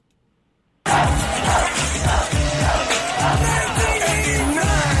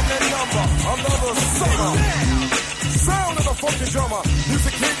funky drummer.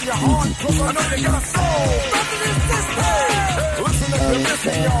 Music hit your heart, 'cause I know you got a soul. Nothing is this way. Listen if you're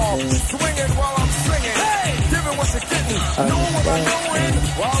missing, y'all. Swinging while I'm singing. Giving what you're getting. Know what I'm knowing.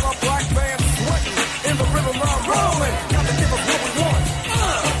 While the black band's sweating. In the rhythm I'm rolling. Gotta give us what we want.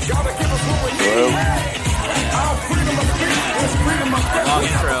 Gotta give us what we need. Our freedom of speech is freedom of speech. Long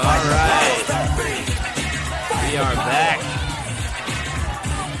intro, all right. We are back.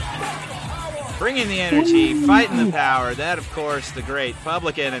 Bringing the energy, fighting the power. That, of course, the great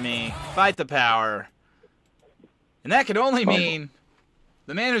Public Enemy. Fight the power. And that could only mean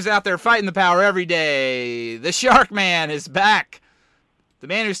the man who's out there fighting the power every day. The Shark Man is back. The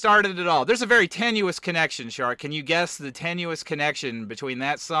man who started it all. There's a very tenuous connection, Shark. Can you guess the tenuous connection between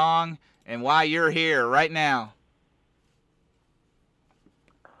that song and why you're here right now?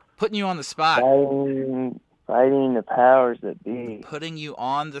 Putting you on the spot. Fighting the powers that be. Putting you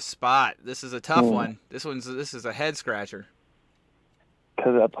on the spot. This is a tough one. This is a head scratcher.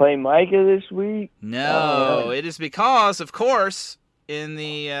 Because I play Micah this week? No, it is because, of course, in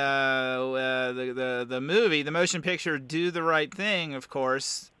the movie, the motion picture Do the Right Thing, of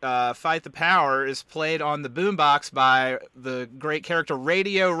course, Fight the Power is played on the boombox by the great character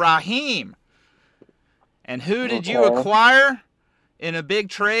Radio Raheem. And who did you acquire in a big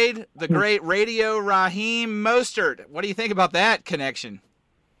trade? The great Radio Raheem Mostert. What do you think about that connection?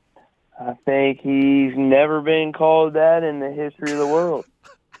 I think he's never been called that in the history of the world.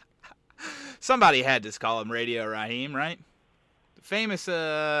 Somebody had to call him Radio Raheem, right? Famous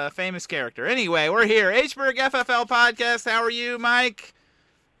character. Anyway, we're here. Hburg FFL Podcast. How are you, Mike?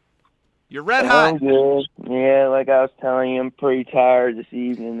 You're red hot. I'm good. Yeah, like I was telling you, I'm pretty tired this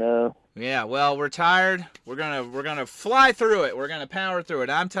evening, though. Yeah, well, we're tired. We're gonna fly through it. We're gonna power through it.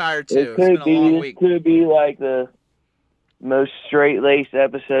 I'm tired too. It could It's been a long be. week. It could be like the most straight-laced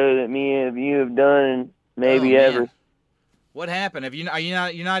episode that me and you have done, maybe ever. What happened? Have you're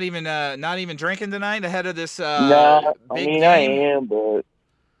not even drinking tonight ahead of this No, I big mean game? I am, but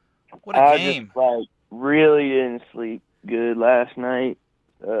What a I game! just really didn't sleep good last night.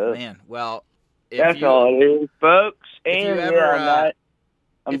 Man, well, That's all it is, folks. If you And ever,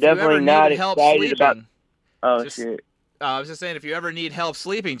 I'm if you ever definitely not needed help excited sleeping, about. Oh just- shit! I was just saying, if you ever need help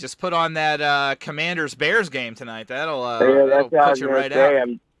sleeping, just put on that Commanders-Bears game tonight. That'll Yeah, that'll that's what I put was you gonna right say. out.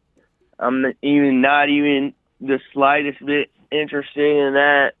 I'm not even the slightest bit interested in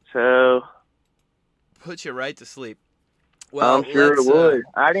that. So Put you right to sleep. Well, I'm sure it would.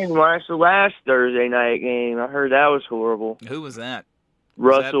 I didn't watch the last Thursday night game. I heard that was horrible. Who was that?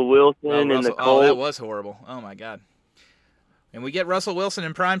 Russell Wilson and the Colts. Oh, that was horrible. Oh my God. And we get Russell Wilson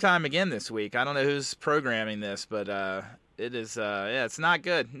in primetime again this week. I don't know who's programming this, but it is it's not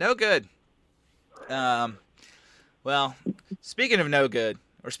good. No good. Well, speaking of no good,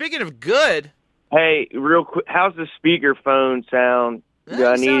 or speaking of good. Hey, real quick, how's the speakerphone sound? Do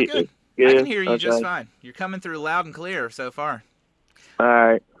I You sound need good. it? I can hear you Okay. just fine. You're coming through loud and clear so far. All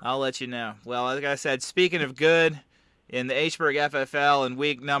right. I'll let you know. Well, like I said, speaking of good, in the Hburg FFL in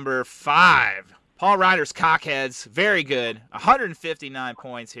week number 5, Paul Ryder's Cockheads, very good. 159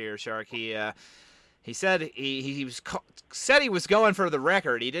 points here, Shark. He said he said he was going for the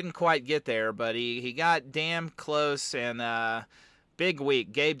record. He didn't quite get there, but he got damn close. And big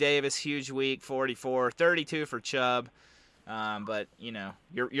week. Gabe Davis, huge week, 44, 32 for Chubb. But you know,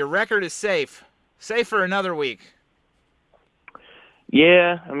 your record is safe for another week.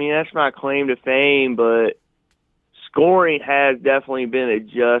 Yeah, I mean that's my claim to fame, but scoring has definitely been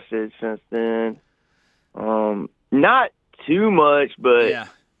adjusted since then. Not too much, but Yeah.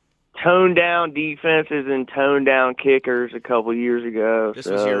 toned down defenses and toned down kickers a couple years ago. This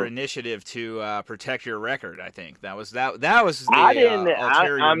was your initiative to protect your record. I think that was the I didn't.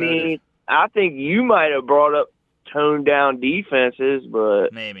 ulterior I motive. mean, I think you might have brought up toned down defenses,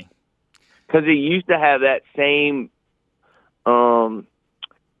 but Maybe because it used to have that same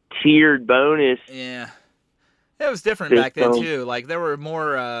tiered bonus. yeah, it was different back then too. Like there were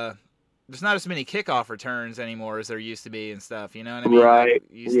more. There's not as many kickoff returns anymore as there used to be and stuff. You know what I mean? Right. Like,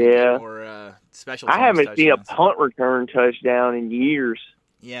 you used to get more special. I haven't teams seen a touchdowns. punt return touchdown in years.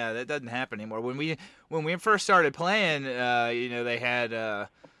 Yeah, that doesn't happen anymore. When we first started playing, they had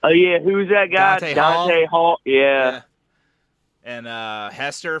Oh yeah, who's that guy? Dante Hall. Yeah. and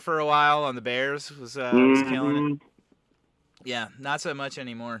Hester for a while on the Bears was killing it. Yeah, not so much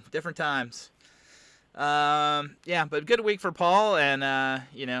anymore. Different times. Yeah, but good week for Paul, and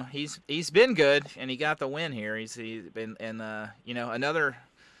he's been good, and he got the win here. He's been another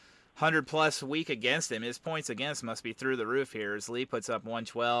 100+ week against him. His points against must be through the roof here. As Lee puts up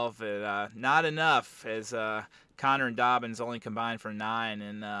 112, and not enough as Connor and Dobbins only combined for 9,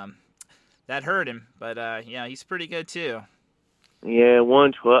 and that hurt him. But he's pretty good too. Yeah,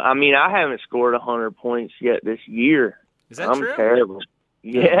 112. I mean, I haven't scored 100 points yet this year. Is that I'm true? terrible.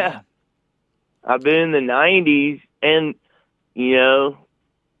 Yeah. man. I've been in the 90s and, you know,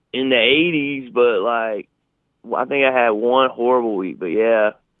 in the 80s, but, like, I think I had one horrible week, but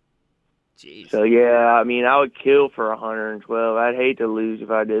yeah. Jeez. So, yeah, I mean, I would kill for 112. I'd hate to lose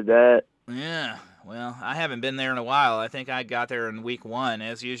if I did that. Yeah. Well, I haven't been there in a while. I think I got there in week 1.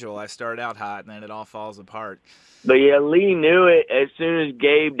 As usual, I start out hot, and then it all falls apart. But, yeah, Lee knew it as soon as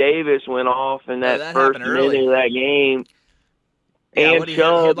Gabe Davis went off in that first happened early. minute of that game. Yeah, and what he hit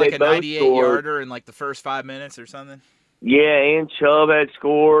Chubb, like they a both 98-yarder in like the first 5 minutes or something? Yeah, and Chubb had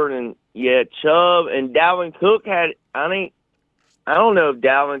scored, and, yeah, Chubb and Dalvin Cook had – I don't know if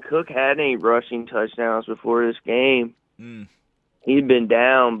Dalvin Cook had any rushing touchdowns before this game. He'd been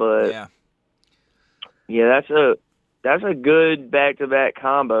down, but yeah, that's a good back-to-back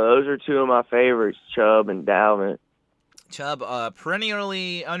combo. Those are two of my favorites, Chubb and Dalvin. Chubb,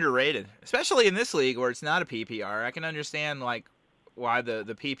 perennially underrated, especially in this league where it's not a PPR. I can understand like why the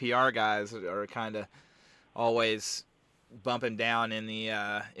PPR guys are kind of always bumping down in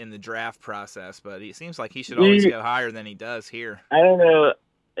the draft process, but it seems like he should always go higher than he does here. I don't know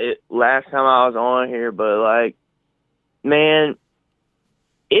last time I was on here, but, like, man,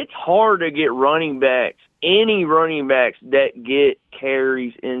 it's hard to get running backs, any running backs that get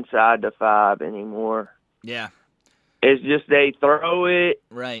carries inside the 5 anymore. Yeah. It's just they throw it.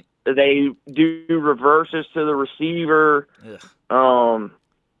 Right. They do reverses to the receiver. Ugh.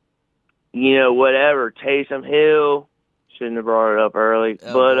 You know, whatever. Taysom Hill. Shouldn't have brought it up early.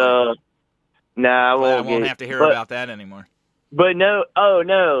 I won't have to hear about that anymore. But no,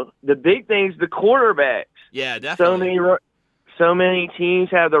 the big thing's the quarterbacks. Yeah, definitely. So many teams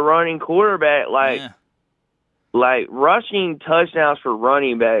have the running quarterback. Like rushing touchdowns for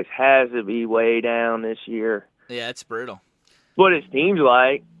running backs has to be way down this year. Yeah, it's brutal. What it seems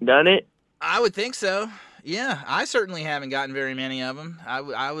like, doesn't it? I would think so. Yeah, I certainly haven't gotten very many of them.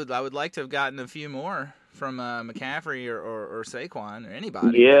 I would like to have gotten a few more from McCaffrey or Saquon or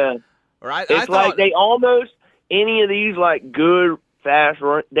anybody. Yeah. It's like they almost, any of these like good fast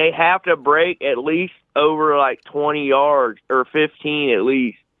run, they have to break at least over like 20 yards or 15 at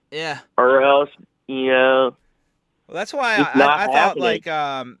least. Yeah. Or else, you know. Well, that's why I thought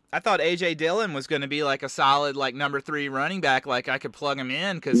I thought A.J. Dillon was going to be like a solid like number 3 running back. Like I could plug him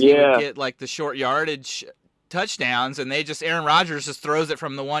in because he would get like the short yardage touchdowns, and Aaron Rodgers just throws it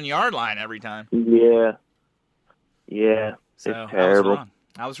from the 1 yard line every time. Yeah. Yeah. So it's terrible.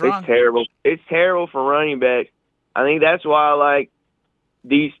 I was wrong. It's terrible. It's terrible for running backs. I think that's why, like,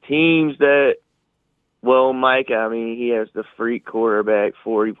 these teams that, well, Micah, I mean, he has the freak quarterback,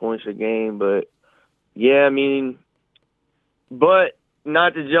 40 points a game. But, yeah, I mean, but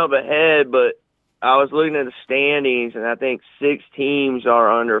not to jump ahead, but I was looking at the standings, and I think 6 teams are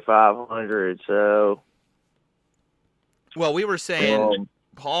under 500. So, well, we were saying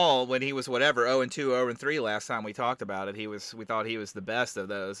Paul, when he was 0-2, 0-3 last time we talked about it, we thought he was the best of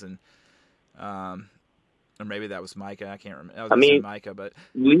those, and or maybe that was Micah. I can't remember. I mean, Micah, but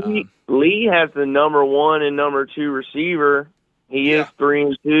Lee has the number 1 and number 2 receiver. He is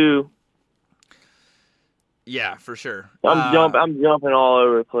 3-2. Yeah, for sure. I'm jumping all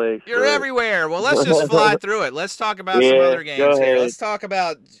over the place. You're everywhere. Well, let's just fly through it. Let's talk about some other games here. Let's talk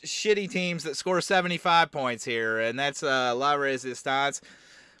about shitty teams that score 75 points here, and that's La Resistance.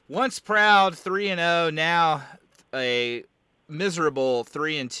 Once proud 3-0, now a miserable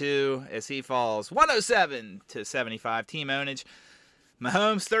 3-2 as he falls 107-75 team ownage.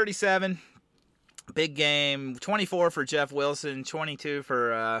 Mahomes 37, big game, 24 for Jeff Wilson, 22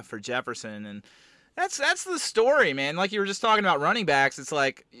 for Jefferson, and that's the story, man. Like you were just talking about running backs, it's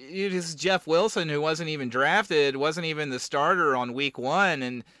like this is Jeff Wilson, who wasn't even drafted, wasn't even the starter on week 1,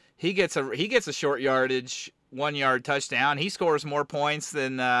 and he gets a short yardage 1 yard touchdown. He scores more points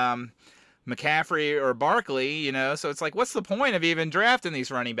than McCaffrey or Barkley, you know. So it's like, what's the point of even drafting these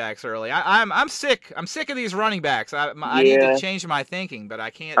running backs early? I'm sick. I'm sick of these running backs. I need to change my thinking, but I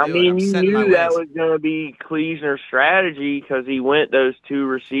can't do it. I mean, you knew that was going to be Kleesner's strategy because he went those 2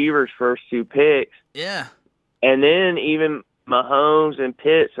 receivers first 2 picks. Yeah. And then even Mahomes and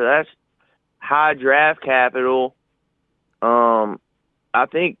Pitt, so that's high draft capital. I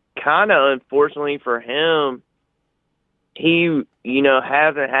think kind of unfortunately for him, he, you know,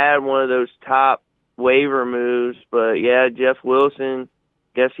 hasn't had one of those top waiver moves. But, yeah, Jeff Wilson,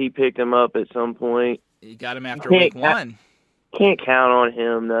 guess he picked him up at some point. You got him after week 1. Can't count on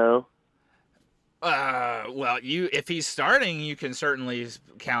him, though. Well, if he's starting, you can certainly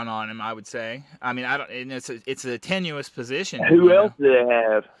count on him, I would say. I mean, and it's a tenuous position. Who else do they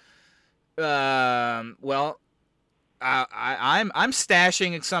have? Well, I'm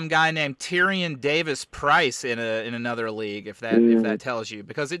stashing some guy named Tyrion Davis Price in another league if that tells you,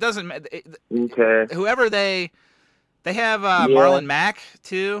 because it doesn't. Okay. Whoever they have Marlon Mack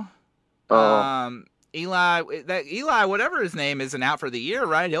too. Eli, whatever his name, isn't out for the year,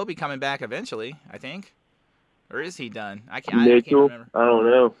 right? He'll be coming back eventually, I think. Or is he done? I can't remember. I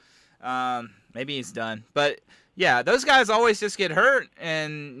don't know. Maybe he's done. But yeah, those guys always just get hurt,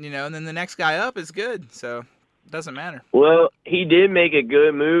 and and then the next guy up is good, so it doesn't matter. Well, he did make a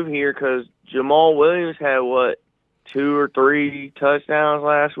good move here because Jamal Williams had 2 or 3 touchdowns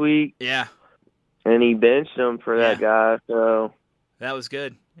last week. Yeah. And he benched him for that guy, so that was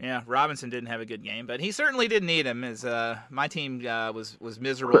good. Yeah, Robinson didn't have a good game, but he certainly didn't need him. As my team was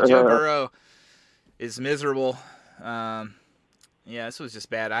miserable. Joe Burrow is miserable. This was just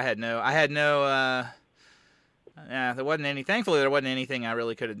bad. There wasn't any. Thankfully, there wasn't anything I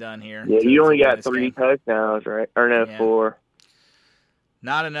really could have done here. Yeah, you only got 3 touchdowns, right? Or no, 4.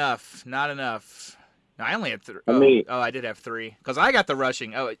 Not enough. I only had 3. I did have 3 because I got the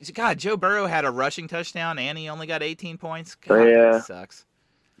rushing. Oh, God, Joe Burrow had a rushing touchdown and he only got 18 points. God, that sucks.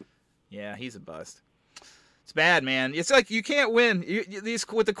 Yeah, he's a bust. It's bad, man. It's like you can't win. These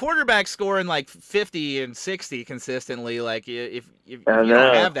with the quarterback scoring like 50 and 60 consistently. Like if you don't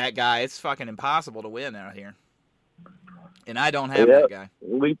have that guy, it's fucking impossible to win out here. And I don't have that guy.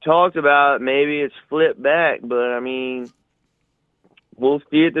 We talked about maybe it's flipped back, but I mean, we'll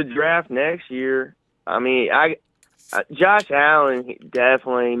see at the draft next year. I mean, Josh Allen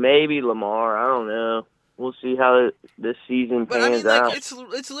definitely, maybe Lamar. I don't know. We'll see how this season pans out.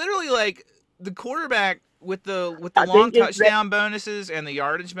 It's literally like the quarterback with the long touchdown bonuses and the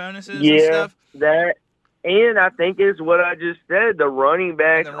yardage bonuses and stuff. And I think it's what I just said. The running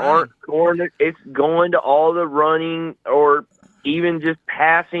backs aren't scoring. It's going to all the running or even just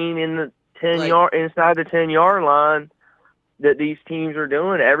passing in the 10-yard inside the 10-yard line that these teams are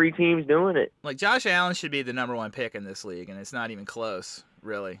doing. Every team's doing it. Like Josh Allen should be the number 1 pick in this league, and it's not even close,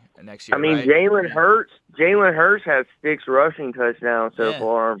 really, next year. I mean, right? Jalen Hurts has 6 rushing touchdowns so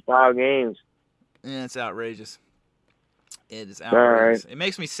far in 5 games. Yeah, it's outrageous. It is outrageous. It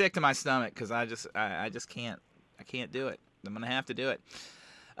makes me sick to my stomach because I just can't. I can't do it. I'm gonna have to do it.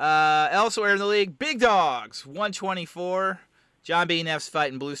 Elsewhere in the league, Big Dogs 124. John B. Neff's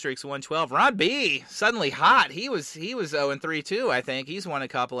fighting Blue Streaks 112. Ron B. suddenly hot. He was 0-3 too. I think he's won a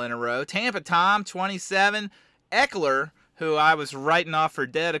couple in a row. Tampa Tom 27. Eckler, who I was writing off for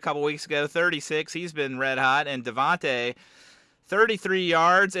dead a couple weeks ago, 36. He's been red hot. And Devontae, 33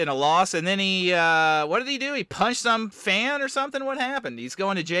 yards and a loss. And then he, what did he do? He punched some fan or something? What happened? He's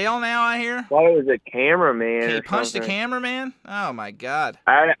going to jail now, I hear? I thought it was a cameraman. He punched a cameraman? Oh, my God.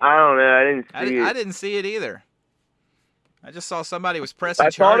 I don't know. I didn't see it. I didn't see it either. I just saw somebody was pressing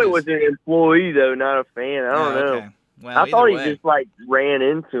charges. I thought it was an employee, though, not a fan. I don't know. Well, I thought he just, ran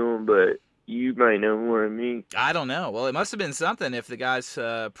into him, but you might know more than me. I don't know. Well, it must have been something if the guy's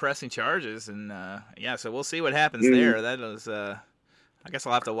pressing charges. And, so we'll see what happens there. That is, I guess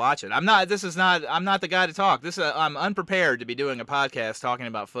I'll have to watch it. I'm not the guy to talk. I'm unprepared to be doing a podcast talking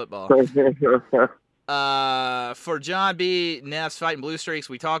about football. For John B. Neff's fighting Blue Streaks,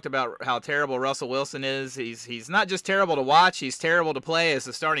 we talked about how terrible Russell Wilson is. He's not just terrible to watch; he's terrible to play as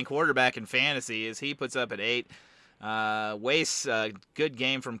the starting quarterback in fantasy. As he puts up at 8, wastes good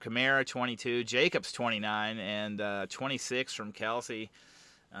game from Kamara 22, Jacobs 29, and 26 from Kelsey.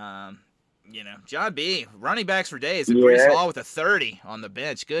 John B. running backs for days. And Breece Hall with a 30 on the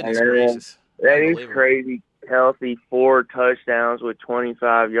bench. Goodness gracious, that is crazy. Kelsey 4 touchdowns with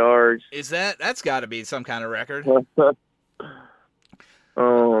 25 yards. That's got to be some kind of record? Those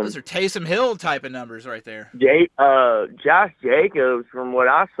are Taysom Hill type of numbers right there. Josh Jacobs, from what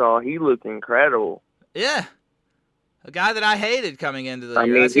I saw, he looked incredible. Yeah, a guy that I hated coming into the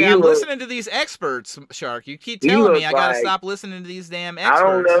year. I'm listening to these experts, Shark. You keep telling me I got to stop listening to these damn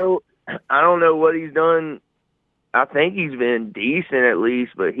experts. I don't know what he's done. I think he's been decent at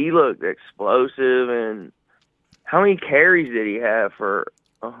least, but he looked explosive. And how many carries did he have for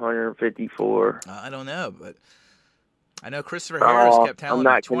 154? I don't know, but I know Christopher Harris kept telling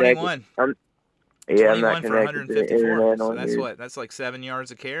me 21. I'm 21 not for 154. So that's like 7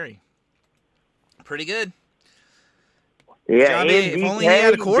 yards a carry. Pretty good. Yeah, John B, if only he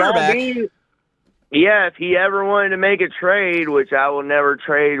had a quarterback. If he ever wanted to make a trade, which I will never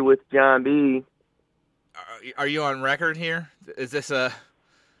trade with John B. Are you on record here? Is this an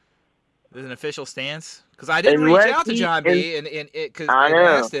official stance? Because I didn't reach out to John B. Because I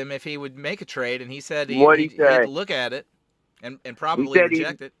asked him if he would make a trade, and he said he'd look at it and probably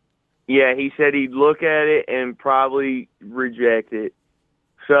reject it. Yeah, he said he'd look at it and probably reject it.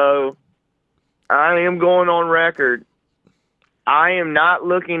 So I am going on record. I am not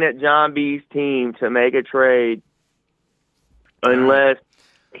looking at John B's team to make a trade unless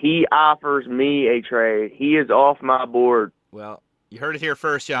he offers me a trade. He is off my board. Well, you heard it here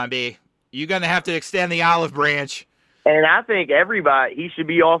first, John B. You're going to have to extend the olive branch. And I think he should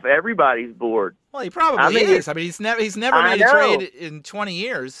be off everybody's board. Well, he probably is. I mean, he's never made a trade in 20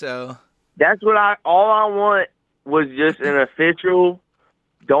 years, so. That's what all I want was just an official,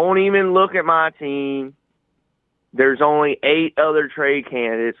 don't even look at my team. There's only 8 other trade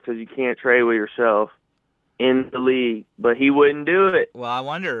candidates because you can't trade with yourself in the league, but he wouldn't do it. Well, I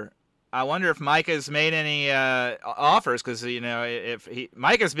wonder if Micah's made any offers because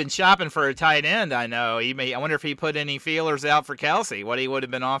Micah's been shopping for a tight end. I know I wonder if he put any feelers out for Kelsey. What he would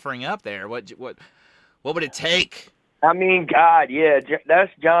have been offering up there. What would it take? I mean, God, yeah,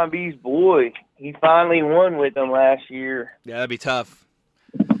 that's John B's boy. He finally won with them last year. Yeah, that'd be tough.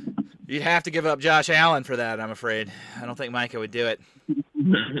 You'd have to give up Josh Allen for that, I'm afraid. I don't think Micah would do it.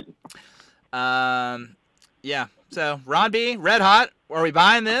 Yeah. So, Ron B, red hot. Are we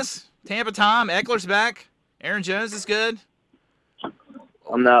buying this? Tampa Tom, Eckler's back. Aaron Jones is good.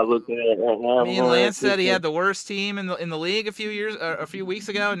 I'm not looking at it right now. Me and Lance said he had the worst team in the league a few weeks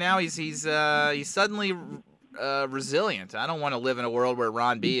ago. Now he's suddenly resilient. I don't want to live in a world where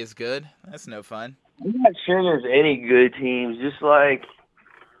Ron B is good. That's no fun. I'm not sure there's any good teams. Just like,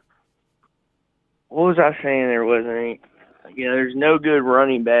 what was I saying? There wasn't any. There's no good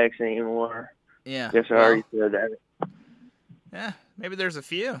running backs anymore. Yeah. Guess I already said that. Yeah, maybe there's a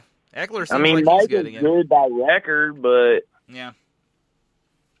few. Eckler seems like he's good again. Good by record, but yeah.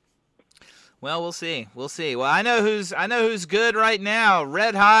 Well, we'll see. Well, I know who's good right now.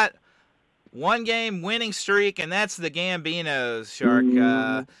 Red hot, 1-game winning streak, and that's the Gambinos,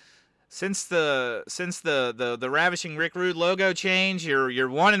 Shark. Since the Ravishing Rick Rude logo change, you're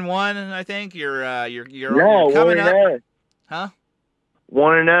 1-1. I think you're coming up. Huh?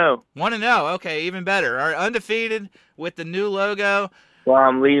 1-0. 1-0. Okay, even better. Are undefeated with the new logo. Well,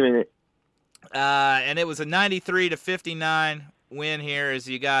 I'm leaving it. And it was a 93-59 win here. As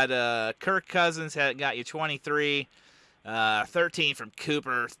you got Kirk Cousins got you 23, 13 from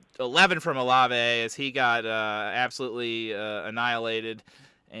Cooper, 11 from Olave as he got absolutely annihilated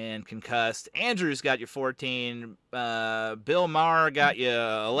and concussed. Andrews got you 14. Bill Maher got you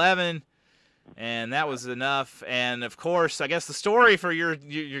 11. And that was enough. And of course, I guess the story for your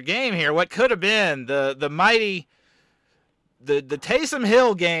game here, what could have been the mighty, the Taysom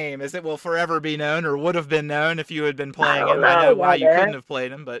Hill game, as it will forever be known, or would have been known if you had been playing him. I know why you couldn't have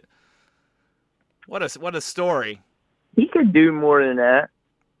played him, but what a story. He could do more than that.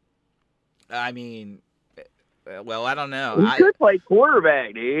 I mean, well, I don't know. He could play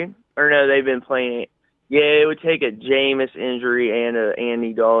quarterback, dude. Or no, they've been playing it. Yeah, it would take a Jameis injury and a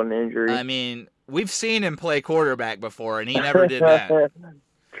Andy Dalton injury. I mean, we've seen him play quarterback before, and he never did that.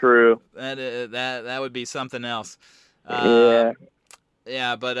 True. That would be something else. Yeah.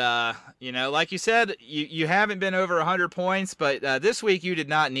 Yeah, but like you said, you haven't been over 100 points, but this week you did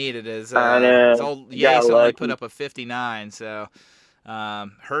not need it. As old Yates only put up a 59, so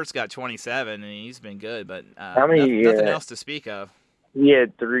Hurts got 27, and he's been good, but nothing else to speak of. He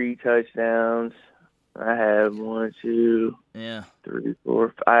had 3 touchdowns. I had 1, 2, 3,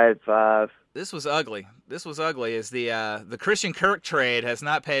 4. I had 5. This was ugly. As the Christian Kirk trade has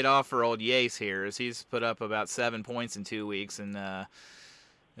not paid off for old Yace here, as he's put up about 7 points in 2 weeks, and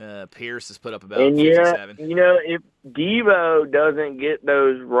Pierce has put up about 57. If Devo doesn't get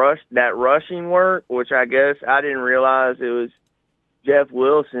that rushing work, which I guess I didn't realize it was Jeff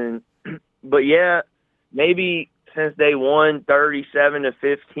Wilson, but yeah, maybe since they won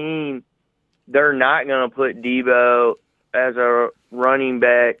 37-15. They're not going to put Devo as a running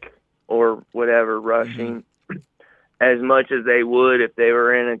back or whatever rushing as much as they would if they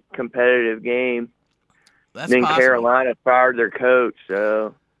were in a competitive game. Then possible. Carolina fired their coach,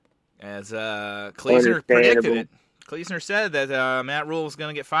 so as Kleesner predicted it. Kleesner said that Matt Rule was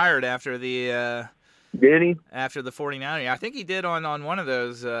going to get fired after the did he? After the 49ers. I think he did on one of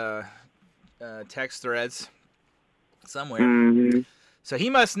those text threads somewhere. Mm-hmm. So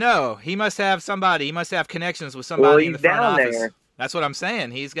he must know. He must have somebody. He must have connections with somebody in the front office. There. That's what I'm saying.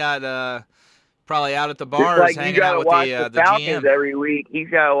 He's got probably out at the bars hanging out with the Falcons GM every week. He's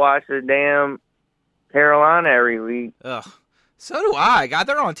got to watch the damn Carolina every week. Ugh. So do I. God,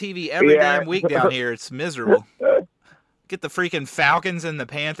 they're on TV every damn week down here. It's miserable. Get the freaking Falcons and the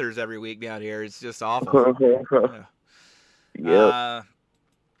Panthers every week down here. It's just awful. Yeah.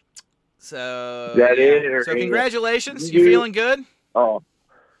 So that is. So congratulations. You feeling good? Oh,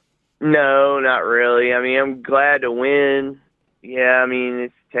 no, not really. I mean, I'm glad to win. Yeah, I mean,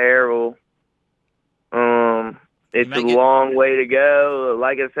 it's terrible. It's a long way to go.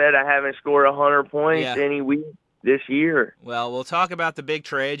 Like I said, I haven't scored 100 points any week this year. Well, we'll talk about the big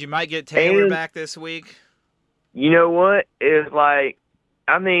trade. You might get Taylor back this week. You know what? It's like,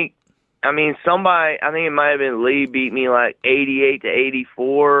 I think it might have been Lee beat me like 88 to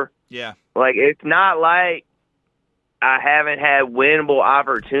 84. Yeah. Like, it's not like I haven't had winnable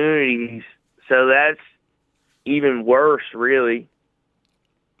opportunities, so that's even worse, really.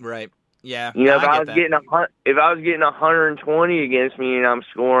 Right. Yeah. You know, if I was getting 120 against me and I'm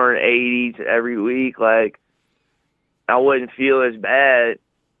scoring 80s every week, like, I wouldn't feel as bad.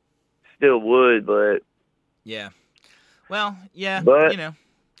 Still would, but yeah. Well, yeah. But,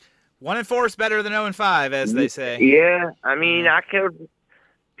 1-4 is better than 0-5, as they say. Yeah. I mean,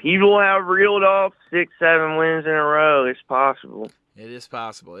 people have reeled off 6-7 wins in a row. It's possible. It is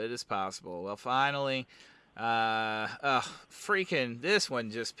possible. It is possible. Well, finally, freaking, this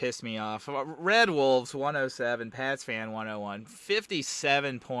one just pissed me off. Red Wolves 107, Pats fan 101.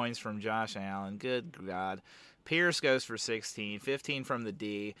 57 points from Josh Allen. Good God. Pierce goes for 16, 15 from the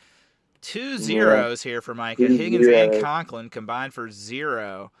D. 2 zeros here for Micah. Higgins and Conklin combined for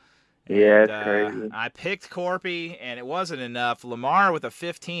 0. Yeah, it's crazy. I picked Corpy, and it wasn't enough. Lamar with a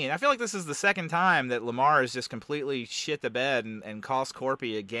 15. I feel like this is the second time that Lamar has just completely shit the bed and cost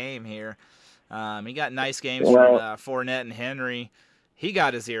Corpy a game here. He got nice games from Fournette and Henry. He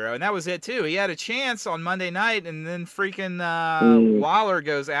got a 0, and that was it, too. He had a chance on Monday night, and then freaking Waller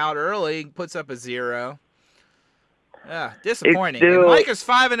goes out early, puts up a 0. Disappointing. And Micah's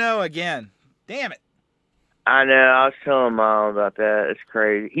 5-0 again. Damn it. I know. I was telling Mom about that. It's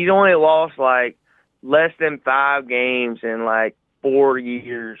crazy. He's only lost like less than 5 games in like 4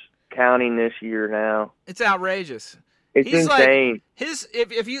 years, counting this year now. It's outrageous. He's insane. Like,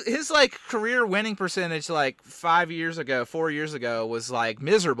 his like career winning percentage like 4 years ago was like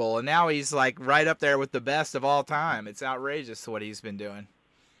miserable, and now he's like right up there with the best of all time. It's outrageous what he's been doing.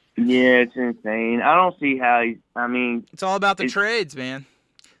 Yeah, it's insane. I don't see how it's all about the trades, man.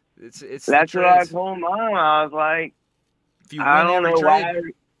 It's that's what I told Mom. I was like, I don't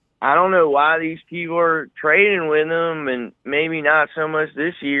know why these people are trading with them, and maybe not so much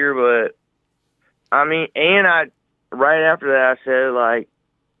this year, but right after that I said, like,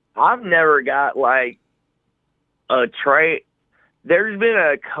 I've never got like a trade. There's been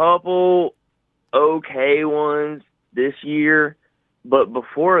a couple okay ones this year, but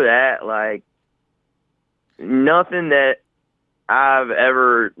before that, like, nothing that I've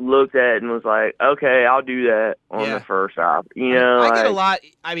ever looked at and was like, okay, I'll do that on the first op. I get a lot.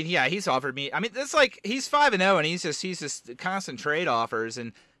 I mean, yeah, he's offered me. I mean, it's like he's 5-0 and he's just constant trade offers,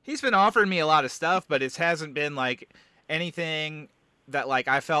 and he's been offering me a lot of stuff, but it hasn't been like anything that like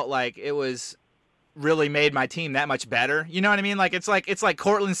I felt like it was really made my team that much better. You know what I mean? Like it's like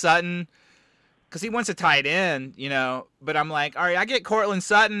Cortland Sutton. Because he wants a tight end, but I'm like, all right, I get Cortland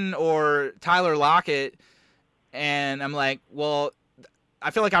Sutton or Tyler Lockett, and I'm like, well,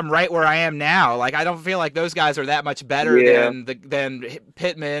 I feel like I'm right where I am now. Like, I don't feel like those guys are that much better than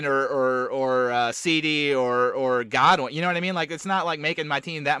Pittman or CD or Godwin. You know what I mean? Like, it's not like making my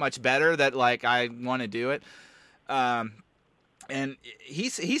team that much better that like I want to do it. And he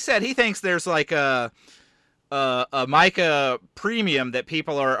said he thinks there's like a Micah premium that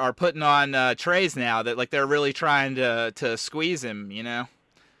people are putting on trays now, that like they're really trying to squeeze him,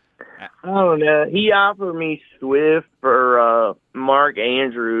 I don't know. He offered me Swift for Mark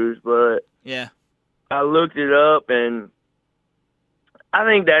Andrews, but yeah, I looked it up and I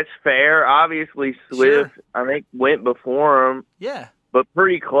think that's fair. Obviously, Swift I think went before him. Yeah. But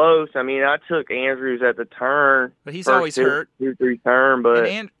pretty close. I mean, I took Andrews at the turn. But he's always hurt. 2-3 turn, but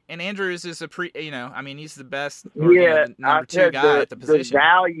and Andrews is he's the best. Number 2 guy at the position. The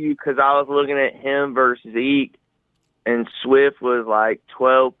value, because I was looking at him versus Zeke, and Swift was like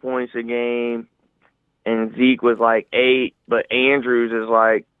 12 points a game, and Zeke was like 8, but Andrews is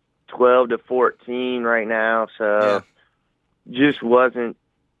like 12 to 14 right now, so just wasn't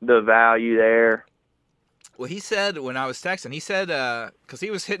the value there. Well, he said when I was texting, he said because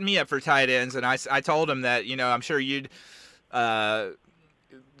he was hitting me up for tight ends, and I told him that I'm sure you'd trade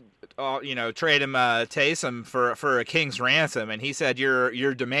him Taysom for a king's ransom, and he said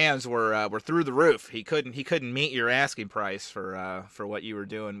your demands were through the roof. He couldn't meet your asking price for what you were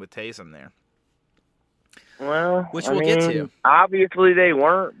doing with Taysom there. Well, which we'll get to. Obviously, they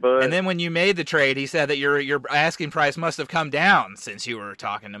weren't, but and then when you made the trade, he said that your asking price must have come down since you were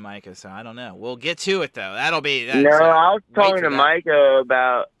talking to Micah. So I don't know. We'll get to it though. I was talking to Micah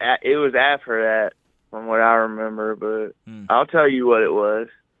about it was after that, from what I remember. But I'll tell you what it was.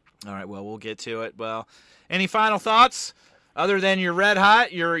 All right. Well, we'll get to it. Well, any final thoughts Other than you're red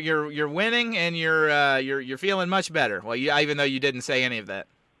hot, you're winning, and you're feeling much better. Well, even though you didn't say any of that.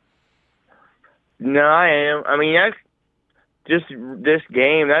 No, I am. I mean, that's just this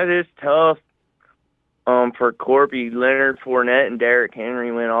game. That is tough. For Corpy, Leonard Fournette and Derrick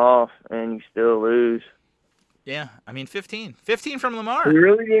Henry went off, and you still lose. Yeah, I mean 15 from Lamar. We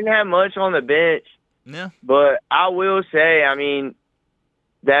really didn't have much on the bench. No. But I will say, I mean,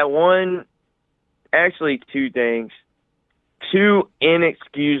 that one, actually two things. Two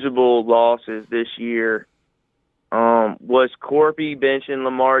inexcusable losses this year was Corpy benching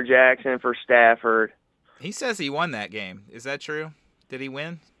Lamar Jackson for Stafford. He says he won that game. Is that true? Did he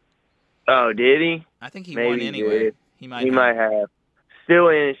win? Oh, did he? I think he Maybe won anyway. did. He might have. Still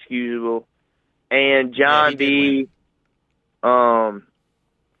inexcusable. And John B. The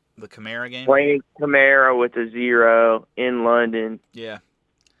Kamara game? Playing Kamara with a 0 in London. Yeah.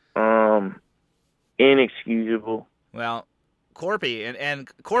 Inexcusable. Well, Corpy and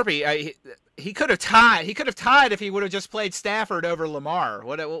Corpy, he could have tied. He could have tied if he would have just played Stafford over Lamar.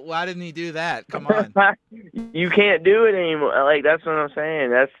 Why didn't he do that? Come on. You can't do it anymore. Like, that's what I'm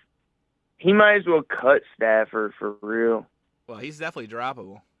saying. He might as well cut Stafford for real. Well, he's definitely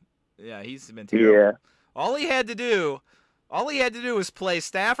droppable. Yeah, he's been terrible. Yeah. All he had to do was play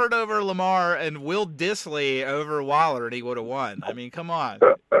Stafford over Lamar and Will Dissly over Waller, and he would have won. I mean, come on.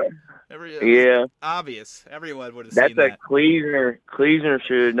 Yeah. Obvious. Everyone would have seen that. That's a Kleesner. Kleesner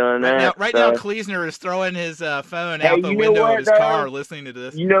should have done that. Right now, Kleesner is throwing his phone out the window of his car listening to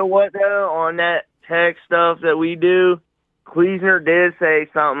this. You know what, though? On that tech stuff that we do, Kleesner did say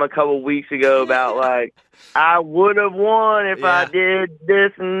something a couple weeks ago about, like, I would have won if I did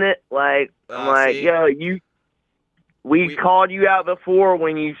this and that. Like, I'm like, yo, we called you out before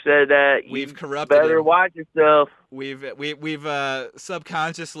when you said that. We've corrupted better him. Watch yourself. We've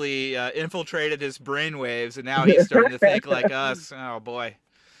subconsciously infiltrated his brainwaves, and now he's starting to think like us. Oh boy,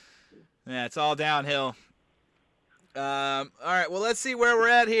 yeah, it's all downhill. All right, well, let's see where we're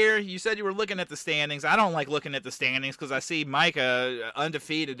at here. You said you were looking at the standings. I don't like looking at the standings because I see Micah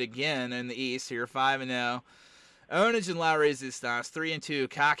undefeated again in the East here, 5-0. Onage and La Resistance 3-2.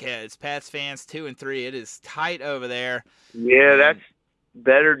 Cockheads, Pats fans 2-3. It is tight over there. Yeah, that's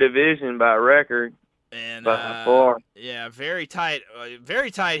better division by record. And by far. Yeah, very tight.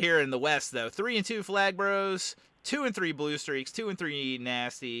 Very tight here in the West though. 3-2 Flag Bros, 2-3 Blue Streaks, 2-3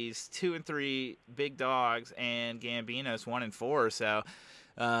 Nasties, 2-3 Big Dogs, and Gambino's 1-4. So,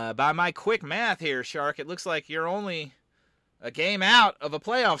 by my quick math here, Shark, it looks like you're only a game out of a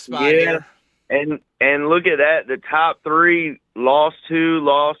playoff spot here. And look at that. The top three lost 2,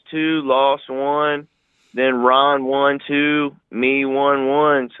 lost 1. Then Ron 1-2, me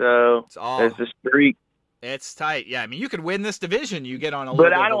 1-1. So that's the streak. It's tight. Yeah, I mean, you could win this division. You get on a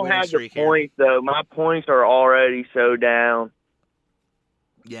little bit of a winning streak here. But I don't have the points, though. My points are already so down.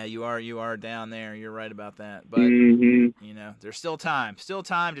 Yeah, you are down there. You're right about that. But, you know, there's still time. Still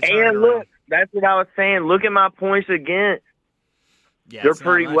time to turn it around. And look, that's what I was saying. Look at my points against. Yeah, they're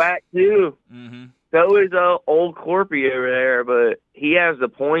pretty whack, too. Mm-hmm. So is old Corpy over there, but he has the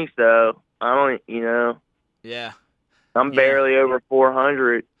points, though. I don't, Yeah. I'm barely over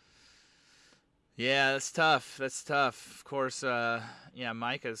 400. Yeah, that's tough. That's tough. Of course,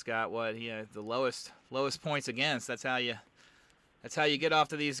 Micah's got the lowest points against. That's how you get off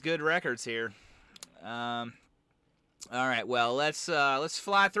to these good records here. All right, well, let's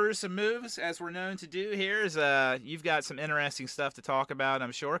fly through some moves as we're known to do here. You've got some interesting stuff to talk about,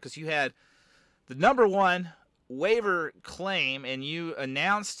 I'm sure, because you had the number one waiver claim, and you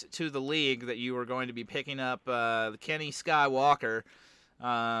announced to the league that you were going to be picking up Kenny Skywalker.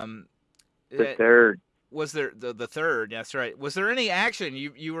 The third. Was there the third? That's right. Was there any action?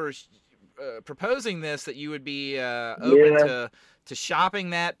 You were proposing this that you would be open to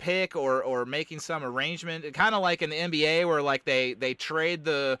shopping that pick or making some arrangement, kind of like in the NBA where like they trade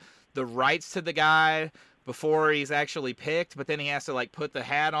the rights to the guy before he's actually picked, but then he has to like put the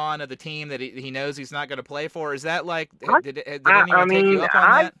hat on of the team that he knows he's not going to play for. Is that like did anyone take you up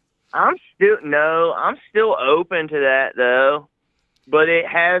on that? I'm still open to that though, but it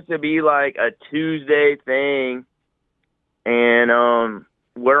has to be like a Tuesday thing, and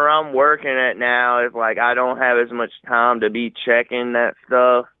where I'm working at now is like I don't have as much time to be checking that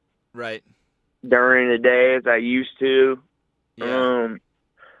stuff right during the day as I used to. Yeah.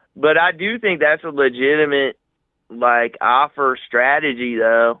 But I do think that's a legitimate like offer strategy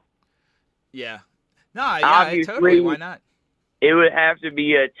though. Yeah. No, yeah, totally. Why not? It would have to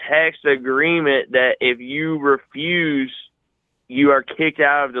be a text agreement that if you refuse, you are kicked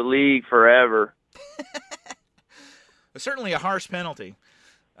out of the league forever. Certainly a harsh penalty.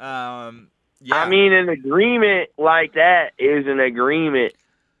 Yeah. I mean, an agreement like that is an agreement.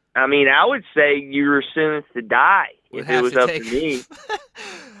 I mean, I would say you were sentenced to die Would if have it was to up take- to me.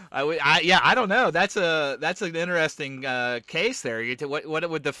 I don't know. That's an interesting case there. What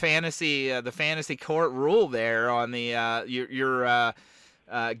would the fantasy court rule there on the you're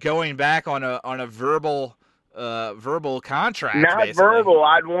going back on a verbal contract? Not basically. verbal.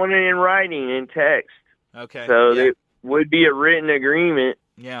 I'd want it in writing, in text. Okay. So yeah. it would be a written agreement.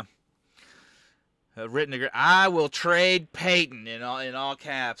 Yeah. A written agreement. I will trade Peyton in all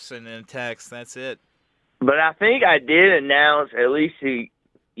caps and in text. That's it. But I think I did announce, at least to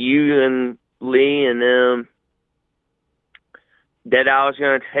you and Lee and them, that I was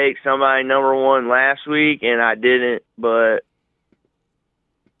going to take somebody number one last week, and I didn't, but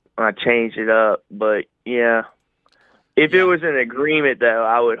I changed it up. But, yeah. If it was an agreement, though,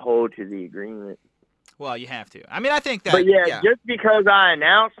 I would hold to the agreement. Well, you have to. I mean, I think that. But, just because I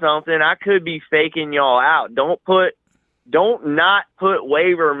announced something, I could be faking y'all out. Don't not put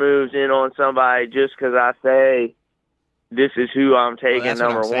waiver moves in on somebody just because I say this is who I'm taking that's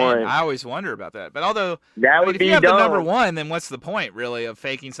number what I'm saying. one. I always wonder about that. But although That would if be you have dumb. the number one, then what's the point really of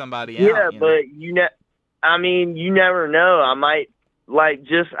faking somebody out? Yeah, you know? but you never know. I might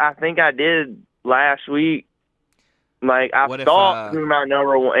I think I did last week. Like I What if, thought who my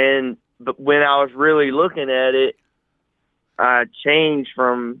number one, but when I was really looking at it, I changed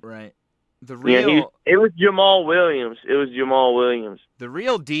from right. The Yeah, real it was Jamal Williams. the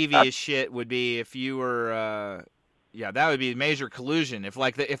real devious shit would be if you were that would be major collusion. If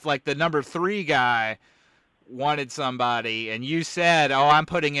the number 3 guy wanted somebody and you said, "Oh, I'm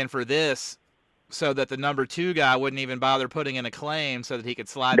putting in for this," so that the number 2 guy wouldn't even bother putting in a claim so that he could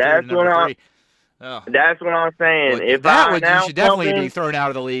slide through to number 3. Oh. That's what I'm saying. Well, if that I would you announce should definitely something, be thrown out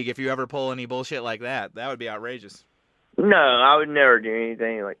of the league if you ever pull any bullshit like that. That would be outrageous. No, I would never do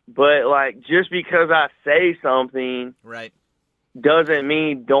anything but just because I say something Right. doesn't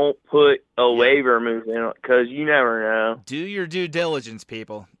mean don't put a waiver move in, because you never know. Do your due diligence,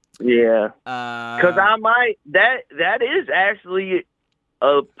 people. Yeah. Because I might, that is actually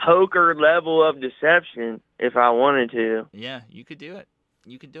a poker level of deception if I wanted to. Yeah, you could do it.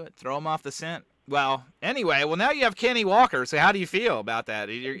 Throw him off the scent. Well, anyway, now you have Kenny Walker. So how do you feel about that?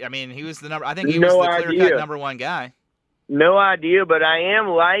 I mean, he was the number. I think he was the clear-cut number 1 guy. No idea, but I am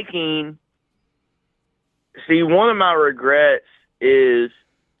liking. See, one of my regrets is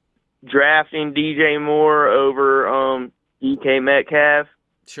drafting DJ Moore over DK Metcalf.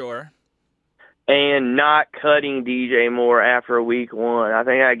 Sure. And not cutting DJ Moore after week 1. I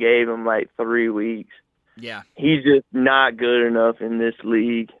think I gave him 3 weeks. Yeah. He's just not good enough in this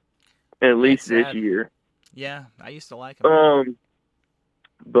league, at least this year. Yeah, I used to like him.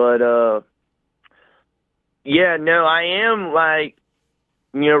 But yeah, no, I am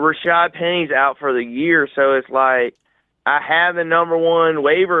Rashad Penny's out for the year, so it's I have the number 1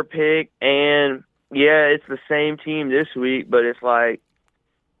 waiver pick, and yeah, it's the same team this week, but it's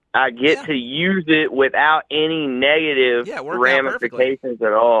I get to use it without any negative ramifications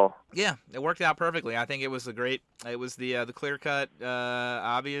at all. Yeah, it worked out perfectly. I think it was the clear-cut,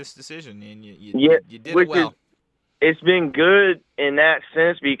 obvious decision, and you did it well. It's been good in that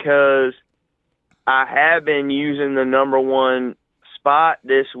sense because I have been using the number 1 spot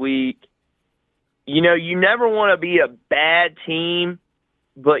this week. You never want to be a bad team,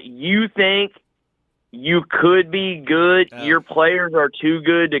 but you think you could be good. Oh. Your players are too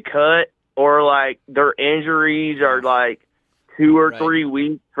good to cut, or their injuries are 2 or 3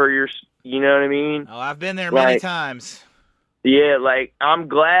 weeks for your. You know what I mean? Oh, I've been there many times. Yeah, I'm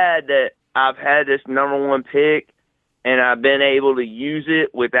glad that I've had this number 1 pick, and I've been able to use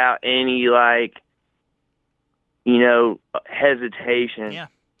it without any hesitation. Yeah.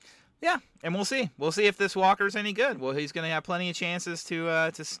 Yeah, and we'll see. We'll see if this Walker's any good. Well, he's going to have plenty of chances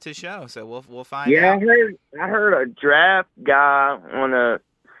to show. So we'll find out. Yeah, I heard a draft guy on a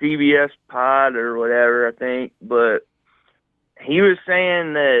CBS pod or whatever, I think, but he was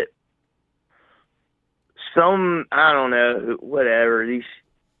saying that I don't know, whatever, these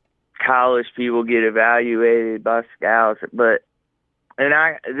college people get evaluated by scouts,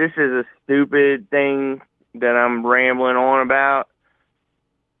 this is a stupid thing that I'm rambling on about.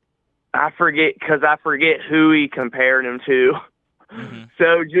 I forget who he compared him to. Mm-hmm.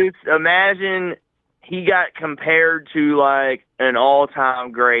 So just imagine he got compared to an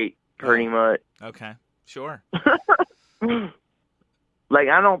all-time great, pretty much. Okay, sure.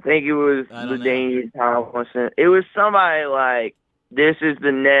 I don't think it was LaDainian Tomlinson. It was somebody this is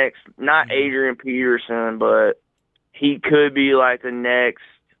the next, not Adrian Peterson, but he could be the next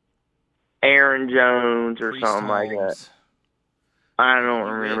Aaron Jones or something like that. I don't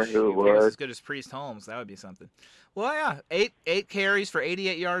remember who it He was was. as good as Priest Holmes. That would be something. Well, yeah, eight carries for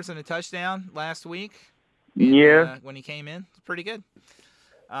 88 yards and a touchdown last week. When he came in, it's pretty good.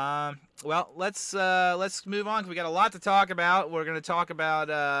 Well, let's move on. We got a lot to talk about. We're going to talk about.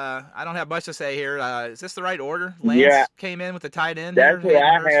 I don't have much to say here. Is this the right order? Lance came in with the tight end. That's here, what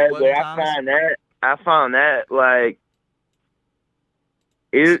I Hurst, had, but Logan I Thomas. found that like.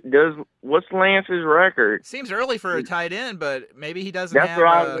 What's Lance's record? Seems early for a tight end, but maybe he doesn't That's have. what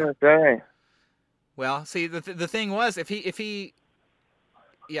I was gonna say. Well, see, the thing was, if he,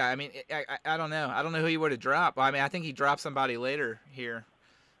 yeah, I mean, I don't know. I don't know who he would have dropped. I mean, I think he dropped somebody later here.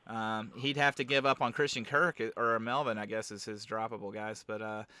 He'd have to give up on Christian Kirk or Melvin, I guess, is his droppable guys.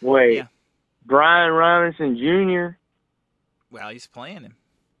 But wait, yeah. Brian Robinson Jr. Well, he's playing him.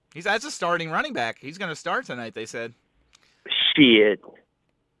 That's a starting running back. He's going to start tonight, they said. Shit.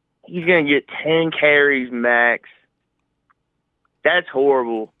 He's going to get 10 carries max. That's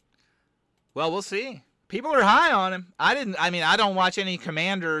horrible. Well, we'll see. People are high on him. I don't watch any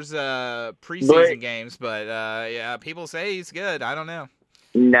Commanders preseason games, but yeah, people say he's good. I don't know.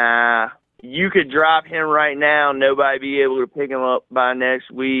 Nah. You could drop him right now. Nobody be able to pick him up by next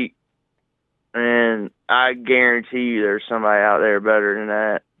week. And I guarantee you there's somebody out there better than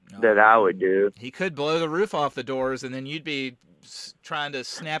that I would do. He could blow the roof off the doors, and then you'd be trying to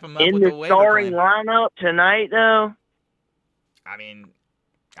snap him up in with the the waiver starting claim. lineup tonight, though. I mean,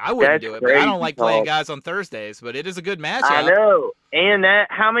 I wouldn't That's do it, but I don't like playing crazy guys on Thursdays. But it is a good matchup. I know. And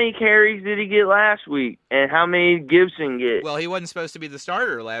how many carries did he get last week? And how many did Gibson get? Well, he wasn't supposed to be the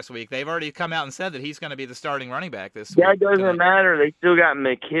starter last week. They've already come out and said that he's going to be the starting running back this week. That doesn't matter. They still got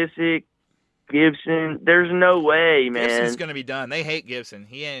McKissick, Gibson. There's no way, man. Gibson's going to be done. They hate Gibson.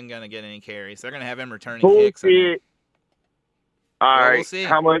 He ain't going to get any carries. They're going to have him returning kicks. Bullshit. All right. We'll see.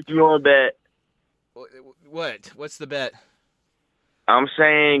 How much do you want to bet? What? What's the bet? I'm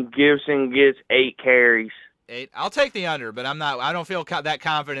saying Gibson gets 8 carries. 8. I'll take the under, but I don't feel that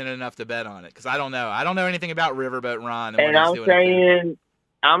confident enough to bet on it because I don't know. I don't know anything about Riverboat Ron. And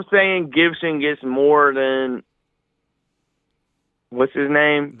I'm saying Gibson gets more than what's his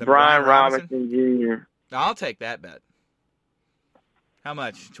name? Brian Robinson Jr. I'll take that bet. How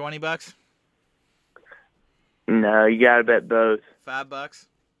much? $20? No, you got to bet both. $5?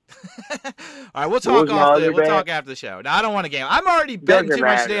 All right, we'll talk after the show. Now, I don't want to gamble. I'm already betting too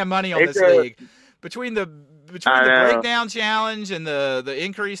much damn money on this league. Between the breakdown challenge and the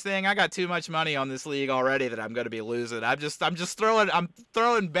increase thing, I got too much money on this league already that I'm going to be losing. I'm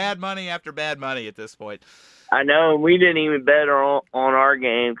throwing bad money after bad money at this point. I know, and we didn't even bet on our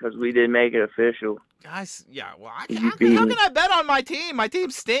game because we didn't make it official. Guys, yeah, well, how can I bet on my team? My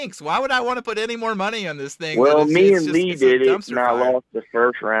team stinks. Why would I want to put any more money on this thing? Well, me and Lee did it, and I lost the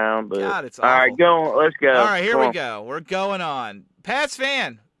first round. But God, it's awful. All right, go on. Let's go. All right, here we go. We're going on. Pats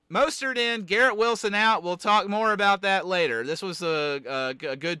fan, Mostert in, Garrett Wilson out. We'll talk more about that later. This was a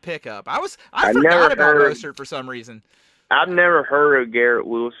good pickup. I forgot about Mostert for some reason. I've never heard of Garrett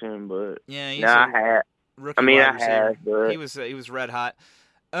Wilson, but yeah, he's I have. I have, but he was red hot.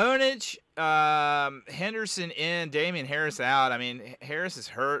 Onage, Henderson in, Damian Harris out. I mean, Harris is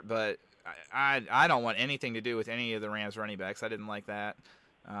hurt, but I don't want anything to do with any of the Rams running backs. I didn't like that.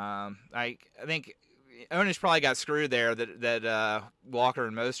 I think Onage probably got screwed there that Walker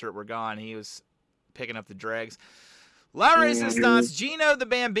and Mostert were gone. He was picking up the dregs. La Resistance, Gino the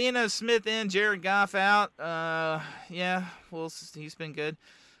Bambino Smith in, Jared Goff out. Yeah, well, he's been good.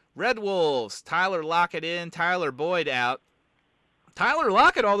 Red Wolves, Tyler Lockett in, Tyler Boyd out. Tyler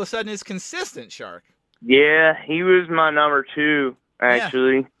Lockett all of a sudden is consistent, Shark. Yeah, he was my number 2,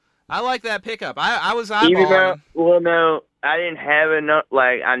 actually. Yeah. I like that pickup. I was eyeballing him. Well, no, I didn't have enough.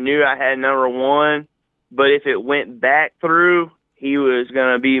 Like, I knew I had number 1, but if it went back through, he was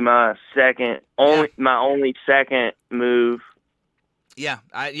going to be my only second move. Yeah,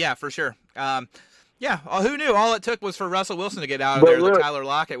 for sure. Yeah, who knew? All it took was for Russell Wilson to get out of there. That Tyler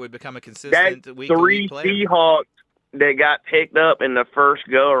Lockett would become a consistent week-to-week player. 3 Seahawks that got picked up in the first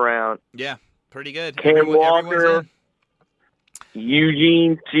go-around. Yeah, pretty good. Ken Walker,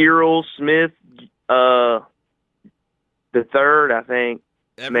 Eugene Cyril Smith, the third, I think.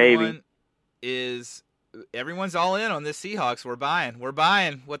 Everyone's all in on this Seahawks. We're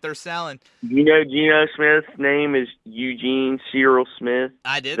buying what they're selling. You know Geno Smith's name is Eugene Cyril Smith.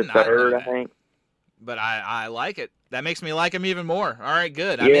 I didn't. The third, I think. But I like it. That makes me like him even more. All right,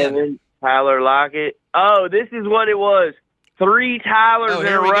 good. Yeah, and then Tyler Lockett. Oh, this is what it was. 3 Tylers in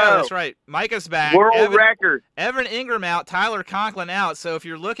a row. Go. That's right. Micah's back. World record. Evan Ingram out. Tyler Conklin out. So if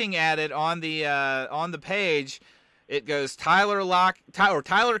you're looking at it on the page, it goes Tyler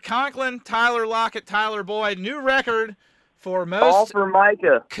Conklin, Tyler Lockett, Tyler Boyd. New record for All most for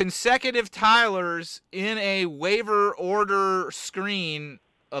Micah. consecutive Tylers in a waiver order screen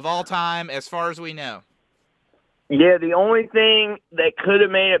of all time, as far as we know. Yeah, the only thing that could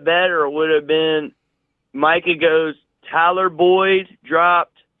have made it better would have been Micah goes, Tyler Boyd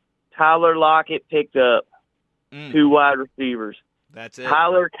dropped, Tyler Lockett picked up, 2 wide receivers. That's it.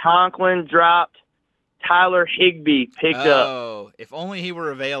 Tyler Conklin dropped, Tyler Higbee picked up. Oh, if only he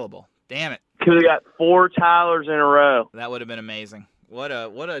were available. Damn it. Could have got 4 Tylers in a row. That would have been amazing. What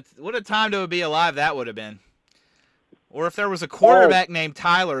a time to be alive that would have been. Or if there was a quarterback named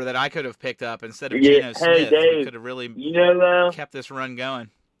Tyler that I could have picked up instead of Geno Smith, Dave, we could have really though, kept this run going.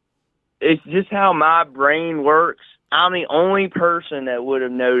 it's just how my brain works. I'm the only person that would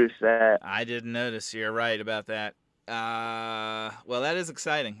have noticed that. I didn't notice. You're right about that. Well, that is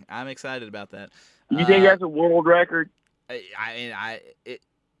exciting. I'm excited about that. You think that's a world record?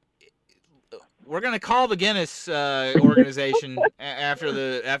 We're gonna call the Guinness organization after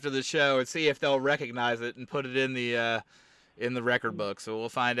the show and see if they'll recognize it and put it in the record book. So we'll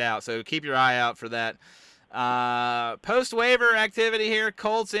find out. So keep your eye out for that. Post waiver activity here.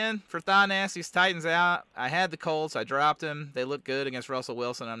 Colts in for Thigh Nasty's. Titans out. I had the Colts. I dropped them. They look good against Russell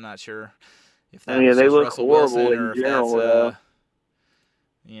Wilson. I'm not sure if that was they just look Russell horrible Wilson in or if general,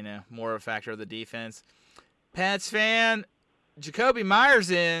 that's more of a factor of the defense. Pats fan. Jacoby Myers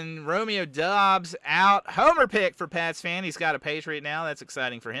in, Romeo Doubs out. Homer pick for Pats fan. He's got a Patriot now. That's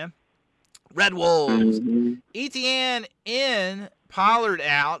exciting for him. Red Wolves. Etienne in, Pollard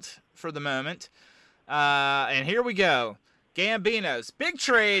out for the moment. And here we go. Gambinos. Big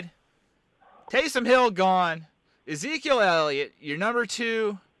trade. Taysom Hill gone. Ezekiel Elliott, your number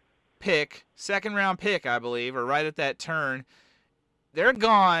 2 pick, second-round pick, I believe, or right at that turn. They're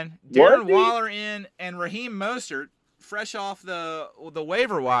gone. Darren Waller in, and Raheem Mostert, fresh off the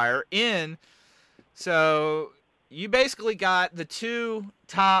waiver wire, in. So you basically got the 2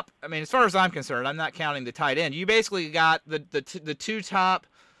 top. I mean, as far as I'm concerned, I'm not counting the tight end. You basically got the 2 top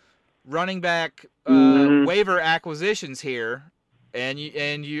running back waiver acquisitions here, and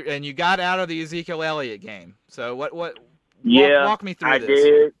you got out of the Ezekiel Elliott game. So what? Walk me through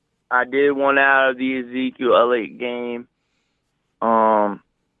this. I did one out of the Ezekiel Elliott game. I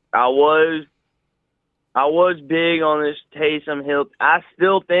was big on this Taysom Hill. I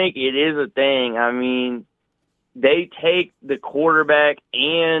still think it is a thing. I mean, they take the quarterback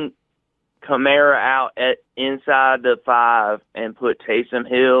and Kamara out at inside the 5 and put Taysom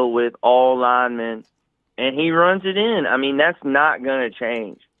Hill with all linemen, and he runs it in. I mean, that's not going to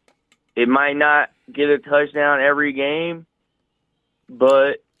change. It might not get a touchdown every game,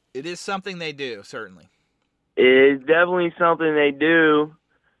 but it is something they do, certainly. It is definitely something they do,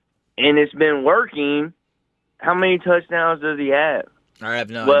 and it's been working. How many touchdowns does he have? I have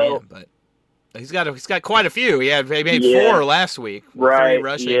no idea, but he's got quite a few. He made 4 last week, 3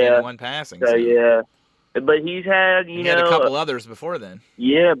 rushing and 1 passing. So yeah, but he's had he had a couple others before then.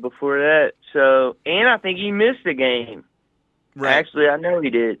 Yeah, before that. So, and I think he missed a game. Right. Actually, I know he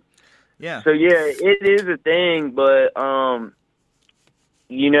did. Yeah. So yeah, it is a thing, but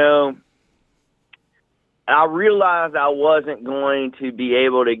I realized I wasn't going to be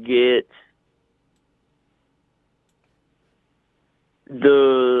able to get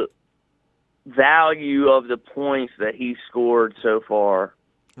the value of the points that he scored so far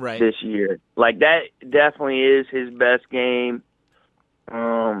this year. Like, that definitely is his best game.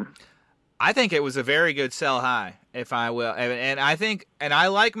 I think it was a very good sell high, if I will. And I think, and I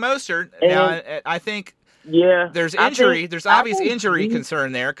like Mostert. Now, I think there's injury. There's obvious injury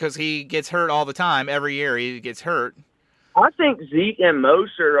concern there because he gets hurt all the time. Every year he gets hurt. I think Zeke and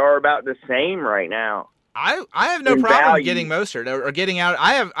Mostert are about the same right now. I have no problem getting Mostert or getting out.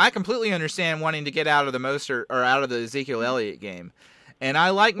 I completely understand wanting to get out of the Mostert or out of the Ezekiel Elliott game, and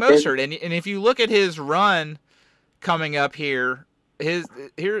I like Mostert. And if you look at his run coming up here,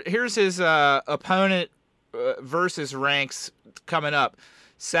 here's his opponent versus ranks coming up: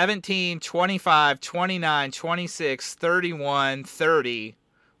 17, 25, 29, 26, 31, 30,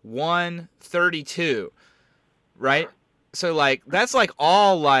 1, 32. Right? So that's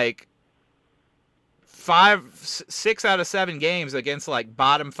all 6 out of 7 games against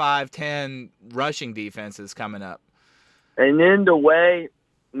bottom 5-10 rushing defenses coming up. And then the way,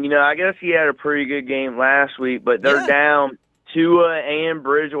 I guess he had a pretty good game last week, but they're down Tua and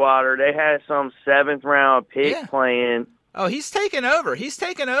Bridgewater. They had some 7th round pick playing. Oh, he's taken over. He's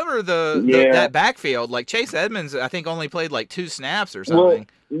taken over that backfield. Chase Edmonds, I think, only played 2 snaps or something.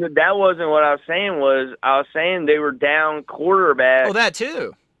 Well, that wasn't what I was saying. I was saying they were down quarterback. Oh, that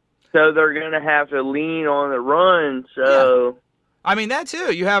too. So they're going to have to lean on the run. So I mean that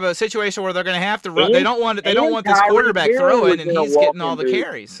too. You have a situation where they're going to have to run. And- they don't want this Tyreek quarterback Hill throwing, was and in a he's getting all walking the boot.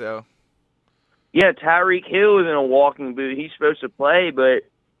 carries. So Yeah, Tyreek Hill is in a walking boot. He's supposed to play, but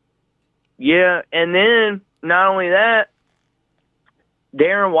yeah. And then not only that,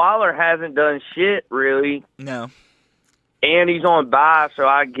 Darren Waller hasn't done shit really, no, and he's on bye, so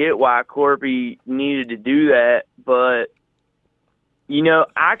I get why Corby needed to do that. But you know,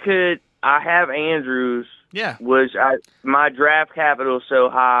 I have Andrews, yeah, which my draft capital is so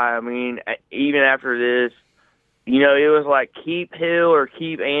high. I mean, even after this, you know, it was like keep Hill or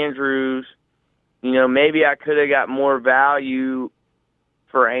keep Andrews. You know, maybe I could have got more value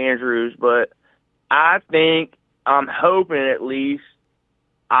for Andrews, but I think I'm hoping at least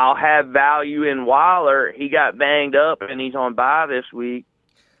I'll have value in Waller. He got banged up and he's on bye this week.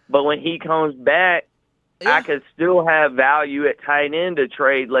 But when he comes back, yeah. I could still have value at tight end to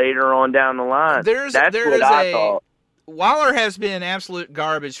trade later on down the line. That's what I thought. Waller has been absolute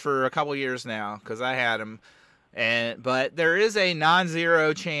garbage for a couple years now because I had him. But there is a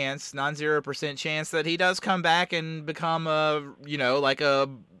non-0% chance that he does come back and become a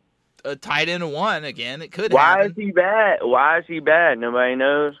tight end one again. It could happen. Why is he bad? Nobody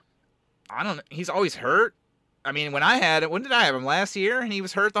knows. I don't know. He's always hurt. I mean, when did I have him? Last year, and he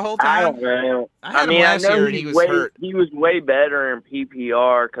was hurt the whole I time. don't know. I had him last year, and he was hurt. He was way better in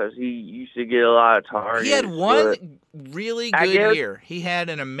PPR because he used to get a lot of targets. He had one really good year. He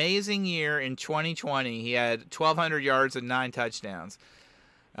had an amazing year in 2020. He had 1,200 yards and 9 touchdowns.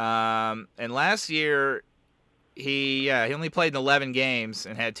 And last year, he only played in 11 games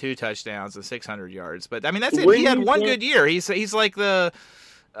and had 2 touchdowns and 600 yards. But I mean, that's it. He had one good year. He's like the.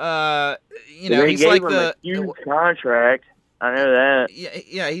 He's like a huge contract. I know that.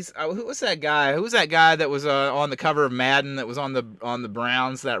 Yeah. He's who was that guy? Who was that guy that was on the cover of Madden that was on the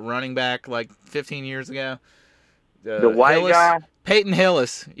Browns? That running back like 15 years ago. The white guy, Peyton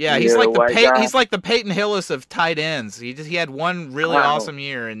Hillis. Yeah, he's like the Peyton Hillis of tight ends. He had one really awesome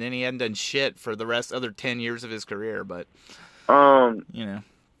year, and then he hadn't done shit for the other 10 years of his career. But So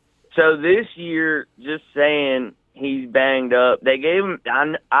this year, just saying. He's banged up. They gave him.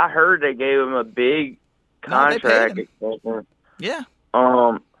 I heard they gave him a big contract extension. Yeah.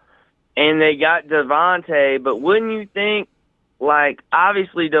 And they got Devontae, but wouldn't you think, like,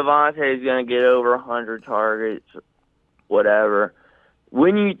 obviously Devontae is going to get over 100 targets, whatever.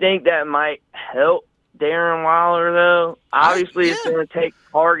 Wouldn't you think that might help Darren Waller, though? Obviously, it's going to take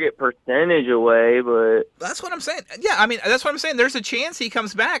target percentage away, but... That's what I'm saying. Yeah, I mean, that's what I'm saying. There's a chance he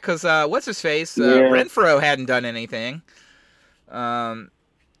comes back because, what's-his-face? Renfro hadn't done anything. I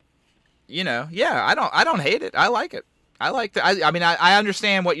don't hate it. I like it. I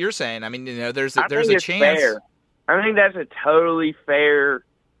understand what you're saying. I mean, there's a chance. Fair. I think that's a totally fair...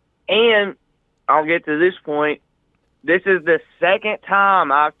 And I'll get to this point. This is the second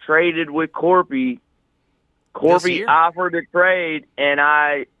time I've traded with Corby. Corby offered a trade, and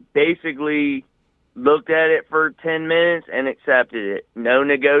I basically looked at it for 10 minutes and accepted it. No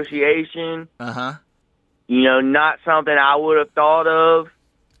negotiation. Uh-huh. Not something I would have thought of.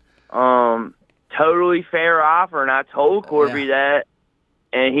 Totally fair offer, and I told Corby that,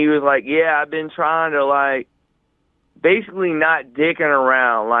 and he was like, yeah, I've been trying to, like, basically not dicking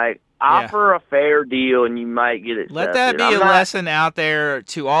around, like, offer a fair deal and you might get it. Let that be a lesson out there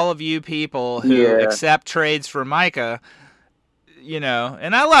to all of you people who accept trades for Micah. And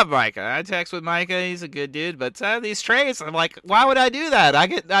I love Micah. I text with Micah. He's a good dude. But these trades, I'm like, why would I do that?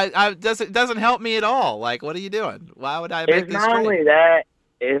 It doesn't help me at all. Like, what are you doing? Why would I make this trade? It's not only that.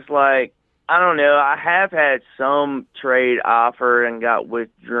 It's like, I don't know. I have had some trade offer and got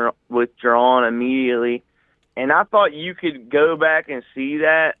withdrawn immediately. And I thought you could go back and see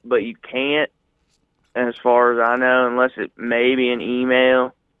that, but you can't, as far as I know, unless it may be an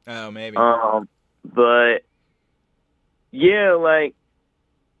email. Oh, maybe. But, yeah, like,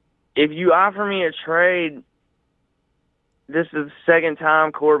 if you offer me a trade, this is the second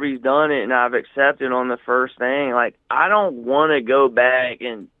time Corby's done it, and I've accepted on the first thing. Like, I don't want to go back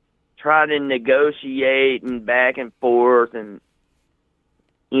and try to negotiate and back and forth and,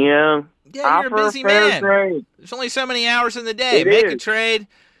 Yeah, you're a busy man. Trade. There's only so many hours in the day. Make a trade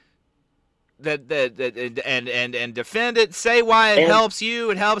and defend it. Say why it helps you,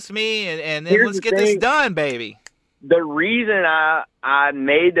 it helps me, and then let's get this done, baby. The reason I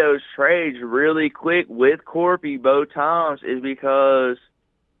made those trades really quick with Corby both times is because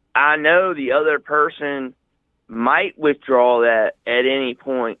I know the other person might withdraw that at any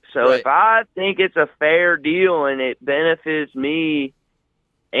point. So if I think it's a fair deal and it benefits me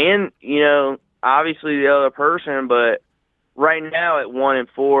and, obviously the other person, but right now at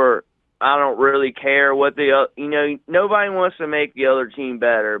 1-4, don't really care what nobody wants to make the other team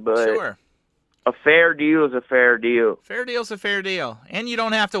better, but Sure. a fair deal is a fair deal. Fair deal's a fair deal. And you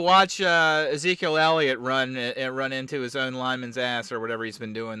don't have to watch Ezekiel Elliott run into his own lineman's ass or whatever he's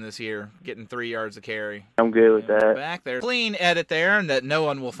been doing this year, getting 3 yards of carry. I'm good with that. Back there. Clean edit there, and that no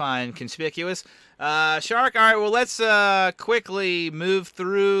one will find conspicuous. Shark, all right, well, let's quickly move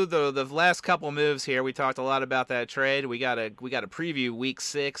through the last couple moves here. We talked a lot about that trade. We got to preview Week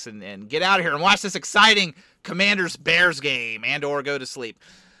 6 and get out of here and watch this exciting Commanders-Bears game and or go to sleep.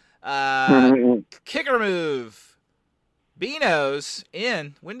 Kicker move. Beano's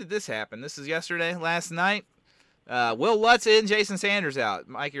in. When did this happen? This is yesterday, last night. Will Lutz in, Jason Sanders out.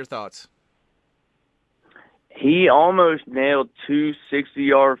 Mike, your thoughts? He almost nailed 2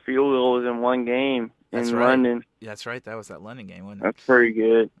 60-yard field goals in one game in London. That's right. That was that London game, wasn't it? That's pretty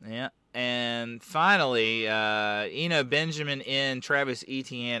good. Yeah. And finally, Eno Benjamin in, Travis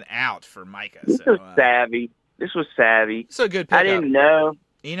Etienne out for Micah. This was savvy. It's a good pickup. I didn't know.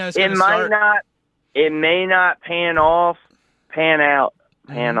 Eno's It may not pan off, pan out,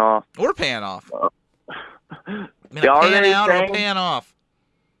 pan off. Or pan off. Pan out or pan off?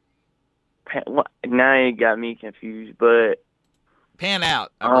 Now you got me confused, but pan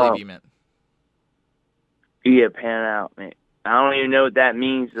out, I believe you meant. Yeah, pan out, man. I don't even know what that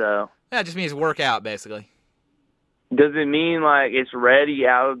means, though. Yeah, it just means work out, basically. Does it mean like it's ready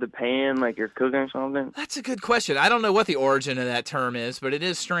out of the pan, like you're cooking something? That's a good question. I don't know what the origin of that term is, but it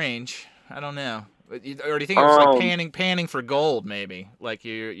is strange. I don't know. Or do you think it's like panning for gold, maybe? Like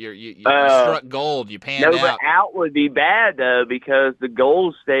you struck gold, you panned out. No, but out would be bad though because the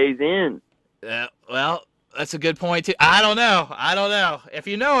gold stays in. Well, that's a good point too. I don't know. If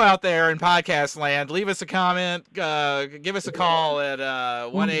you know out there in podcast land, leave us a comment. Give us a call at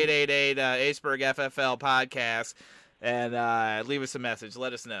 1-888 Aceberg FFL podcast. And leave us a message.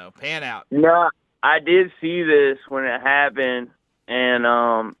 Let us know. Pan out. No, I did see this when it happened, and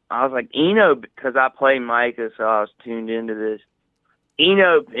I was like, Eno, because I play Micah, so I was tuned into this.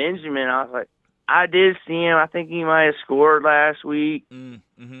 Eno Benjamin, I was like, I did see him. I think he might have scored last week.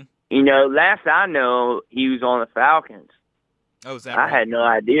 Mm-hmm. Last I know, he was on the Falcons. Oh, is that I right? had no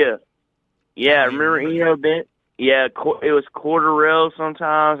idea. Yeah, remember Eno Ben? Yeah, it was Cordarrelle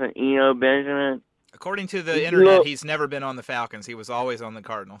sometimes and Eno Benjamin. According to the internet, he's never been on the Falcons. He was always on the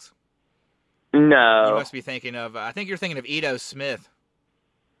Cardinals. No. You must be thinking of, I think you're thinking of Ito Smith.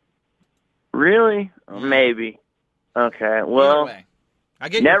 Really? Maybe. Okay, well, I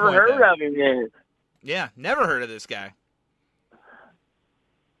get never your point, heard of him then. Yeah, never heard of this guy.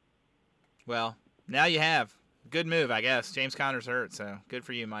 Well, now you have. Good move, I guess. James Conner's hurt, so good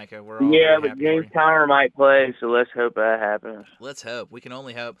for you, Micah. We're all very but happy James Conner might play, so let's hope that happens. Let's hope. We can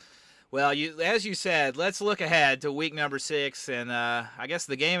only hope. Well, as you said, let's look ahead to week number 6, and I guess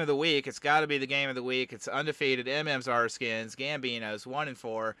the game of the week. It's got to be the game of the week. It's undefeated MM's R-Skins, Gambinos,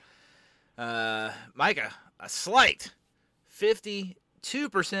 1-4. Micah, a slight 52%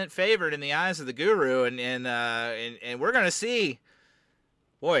 favored in the eyes of the guru, and we're going to see.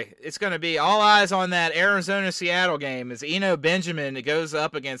 Boy, it's going to be all eyes on that Arizona-Seattle game as Eno Benjamin goes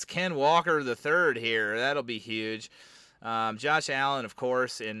up against Ken Walker III here. That'll be huge. Josh Allen, of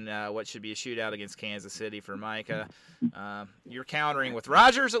course, in what should be a shootout against Kansas City for Micah. You're countering with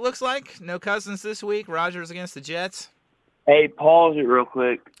Rodgers, it looks like. No Cousins this week. Rodgers against the Jets. Hey, pause it real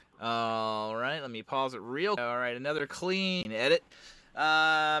quick. All right, let me pause it real quick. All right, another clean edit.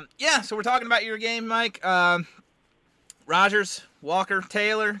 So we're talking about your game, Mike. Rodgers, Walker,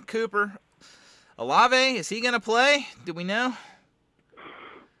 Taylor, Cooper, Olave, is he going to play? Do we know?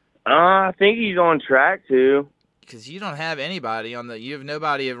 I think he's on track to. Because you don't have anybody you have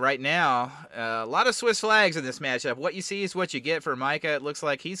nobody right now. A lot of Swiss flags in this matchup. What you see is what you get for Micah. It looks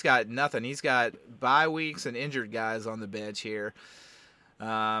like he's got nothing. He's got bye weeks and injured guys on the bench here.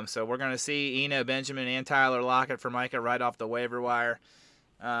 So we're going to see Eno Benjamin and Tyler Lockett for Micah right off the waiver wire.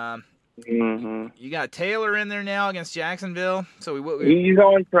 You got Taylor in there now against Jacksonville. So he's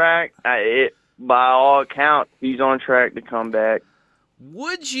on track. By all accounts, he's on track to come back.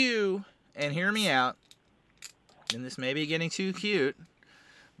 Would you, and hear me out, and this may be getting too cute,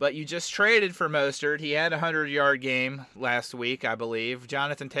 but you just traded for Mostert. He had a 100-yard game last week, I believe.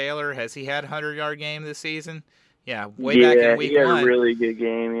 Jonathan Taylor, has he had a 100-yard game this season? Yeah, back in week 1. He had a really good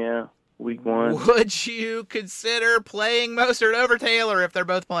game, yeah, week 1. Would you consider playing Mostert over Taylor if they're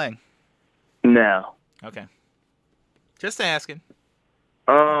both playing? No. Okay. Just asking.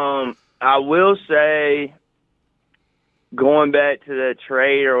 I will say, going back to the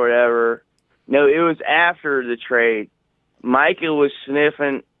trade or whatever, no, it was after the trade. Micah was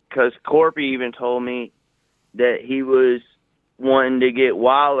sniffing, because Corpy even told me that he was wanting to get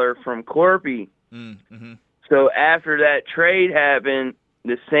Wilder from Corpy. Mm-hmm. So after that trade happened,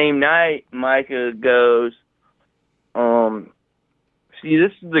 the same night, Micah goes, see,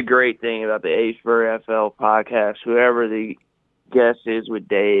 this is the great thing about the H'Burg FL podcast. Whoever the guest is with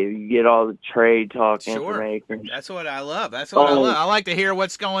Dave, you get all the trade talk information. That's what I love. That's what I love. I like to hear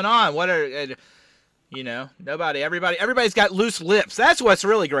what's going on. What are, everybody's got loose lips. That's what's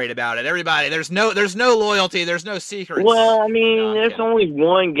really great about it. Everybody, there's no loyalty. There's no secrets. Well, I mean, there's only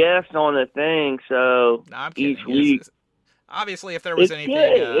one guest on the thing, so no, I'm each kidding. week. Obviously, if there was anything,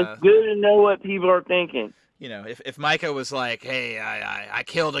 it's good to know what people are thinking. If Micah was like, hey, I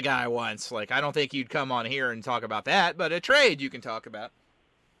killed a guy once, like, I don't think you'd come on here and talk about that, but a trade you can talk about.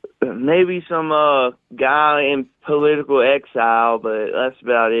 Maybe some guy in political exile, but that's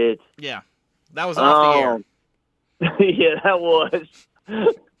about it. Yeah, that was off the air. Yeah, that was.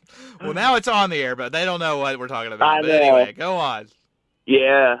 Well, now it's on the air, but they don't know what we're talking about. I But know. anyway, go on.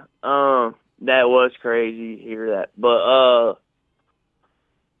 Yeah, that was crazy to hear that. But,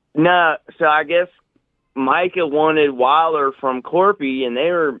 so I guess Micah wanted Wilder from Corpy, and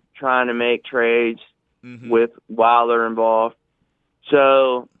they were trying to make trades with Wilder involved.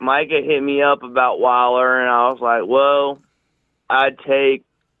 So Micah hit me up about Wilder, and I was like, well, I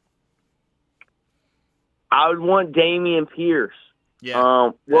would want Damian Pierce.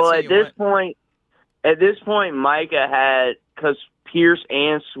 Yeah. Well, at this point, Micah had, because Pierce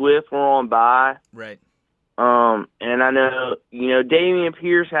and Swift were on bye. Right. And I know, Damian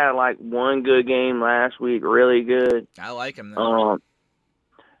Pierce had like one good game last week, really good. I like him though.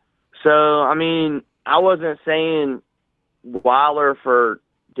 So I mean, I wasn't saying Wilder for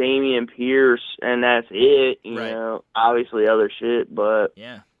Damian Pierce and that's it. You know, obviously other shit, but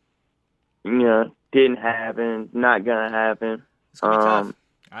yeah, didn't happen. Not gonna happen. It's gonna be tough.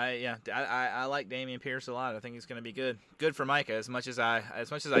 I like Damian Pierce a lot. I think he's gonna be good. Good for Micah as much as I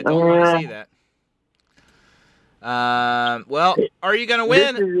don't want to see that. Well, are you gonna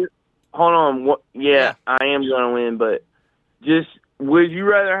win? Hold on. Yeah, I am gonna win, but just would you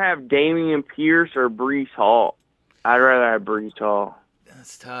rather have Damian Pierce or Breece Hall? I'd rather have Breece Hall.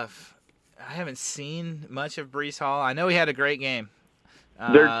 That's tough. I haven't seen much of Breece Hall. I know he had a great game.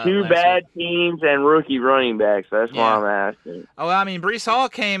 They're two bad teams and rookie running backs. That's why I'm asking. Oh, I mean, Breece Hall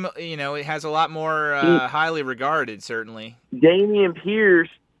came, it has a lot more highly regarded, certainly. Damian Pierce,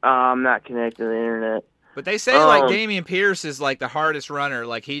 I'm not connected to the internet. But they say, like, Damian Pierce is, like, the hardest runner.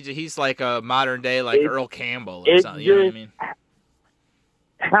 Like, he's like a modern-day, like, Earl Campbell or something. You know what I mean?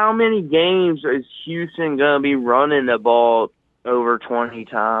 How many games is Houston going to be running the ball over 20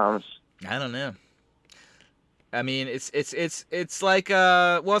 times? I don't know. I mean, it's like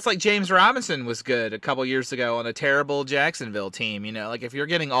it's like James Robinson was good a couple years ago on a terrible Jacksonville team. Like if you're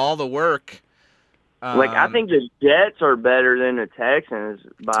getting all the work. I think the Jets are better than the Texans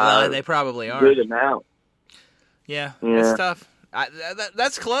by they probably are. A good amount. Yeah, it's tough.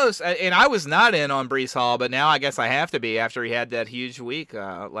 That's close. And I was not in on Breece Hall, but now I guess I have to be after he had that huge week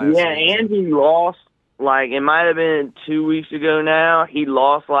last week. Yeah, and he lost. Like it might have been 2 weeks ago now. He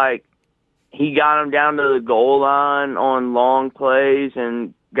lost he got him down to the goal line on long plays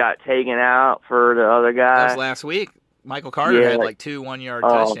and got taken out for the other guy. That was last week. Michael Carter had like 2 one-yard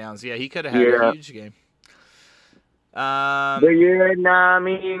touchdowns. Yeah, he could have had a huge game. But I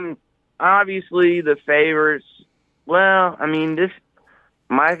mean, obviously the favorites. Well, I mean,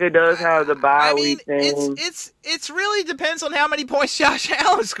 Micah does have the bye week thing. It's really depends on how many points Josh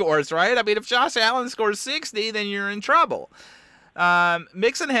Allen scores, right? I mean, if Josh Allen scores 60, then you're in trouble.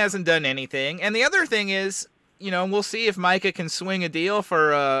 Mixon hasn't done anything, and the other thing is, we'll see if Micah can swing a deal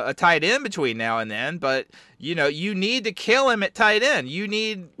for a tight end between now and then. But you need to kill him at tight end. You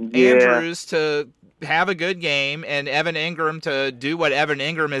need Andrews to have a good game and Evan Ingram to do what Evan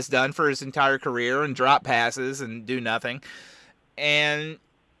Ingram has done for his entire career and drop passes and do nothing. And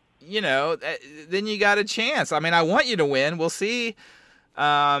then you got a chance. I mean, I want you to win. We'll see.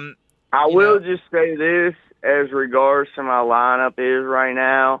 I will just say this as regards to my lineup is right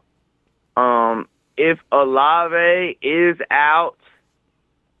now. If Olave is out,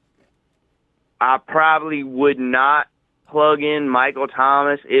 I probably would not plug in Michael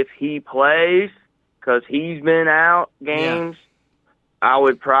Thomas if he plays because he's been out games. Yeah. I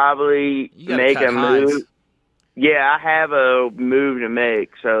would probably make a move. Yeah, I have a move to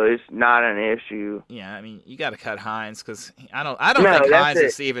make, so it's not an issue. Yeah, I mean, you got to cut Hines because I don't think Hines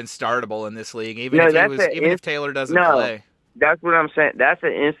is even startable in this league, even if Taylor doesn't play. That's what I'm saying. That's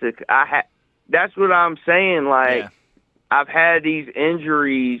an instant. That's what I'm saying. Like, I've had these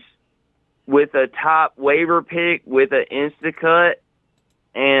injuries with a top waiver pick with an insta cut,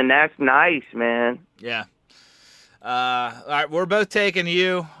 and that's nice, man. Yeah. All right, we're both taking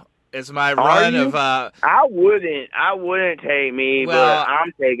you as my Are run you? of. I wouldn't take me, Well, but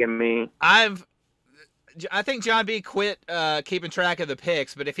I'm taking me. I think John B quit keeping track of the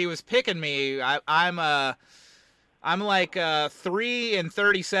picks, but if he was picking me, I'm like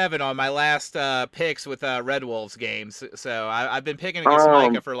 3-37 on my last picks with Red Wolves games. So I've been picking against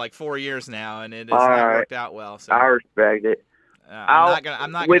Micah for like 4 years now, and it has all not right. worked out well. So I respect it. I'm not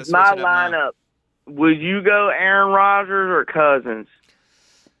gonna with switch my it up now. lineup. Would you go Aaron Rodgers or Cousins?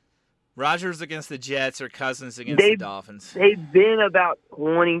 Rodgers against the Jets or Cousins against the Dolphins? They've been about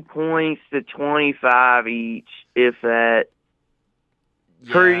 20 points to 25 each, if that.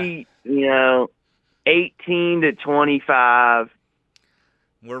 Yeah. Pretty, 18 to 25.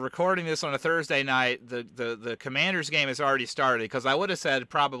 We're recording this on a Thursday night. The Commanders game has already started because I would have said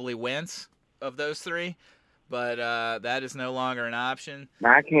probably Wentz of those three, but that is no longer an option.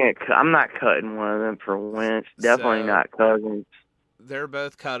 I'm not cutting one of them for Wentz. Definitely not Cousins. They're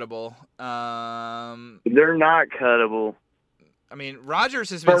both cuttable. They're not cuttable. I mean,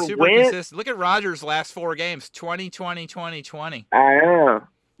 Rodgers has been super consistent. Look at Rodgers' last 4 games, 20, 20, 20, 20. I am.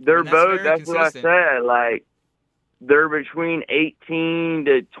 They're both, that's consistent. what I said. Like, they're between 18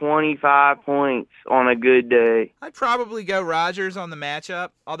 to 25 points on a good day. I'd probably go Rodgers on the matchup,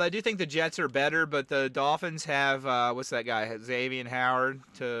 although I do think the Jets are better, but the Dolphins have, what's that guy, Xavier Howard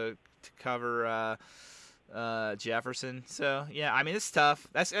to cover Jefferson. So, yeah, I mean, it's tough.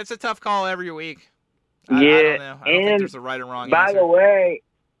 It's a tough call every week. I don't know. I don't think there's a right or wrong answer. By the way,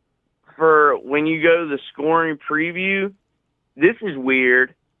 for when you go to the scoring preview, this is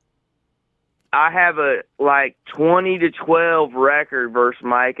weird. I have a 20 to 12 record versus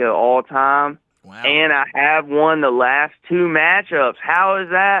Micah all time. Wow. And I have won the last 2 matchups. How is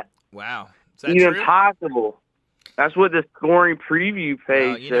that? Wow. Is that even true? possible? That's what the scoring preview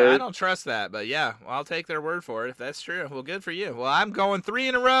page says. I don't trust that, but yeah, well, I'll take their word for it if that's true. Well, good for you. Well, I'm going 3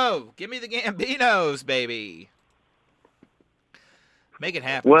 in a row. Give me the Gambinos, baby. Make it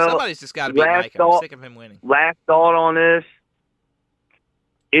happen. Well, somebody's just got to beat Micah. I'm sick of him winning. Last thought on this.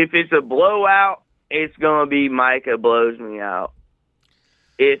 If it's a blowout, it's going to be Micah blows me out.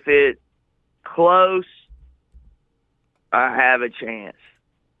 If it's close, I have a chance.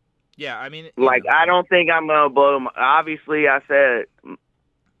 Yeah, I mean... I don't think I'm going to blow him. Obviously, I said it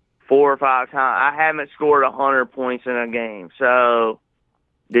 4 or 5 times. I haven't scored 100 points in a game, so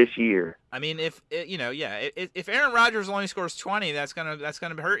this year. I mean, if Aaron Rodgers only scores 20, that's gonna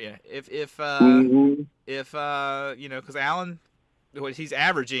hurt you. If because Allen, he's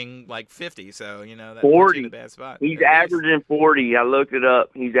averaging like 50, so that 40. puts you in a bad spot. He's averaging 40. I looked it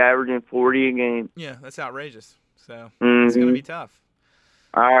up. He's averaging 40 a game. Yeah, that's outrageous. So it's gonna be tough.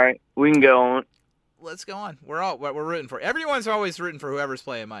 All right, we can go on. Let's go on. We're rooting for. Everyone's always rooting for whoever's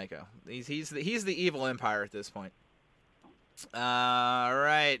playing Micah. He's the evil empire at this point. All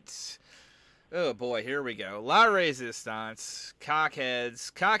right. Oh boy, here we go. La Resistance,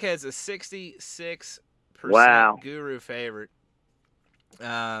 Cockheads. Cockheads a 66% guru favorite.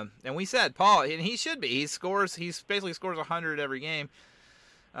 And we said Paul, and he should be. He basically scores 100 every game.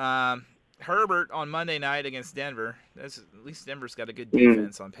 Herbert on Monday night against Denver. At least Denver's got a good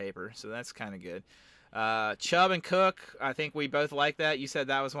defense on paper, so that's kind of good. Chubb and Cook, I think we both like that. You said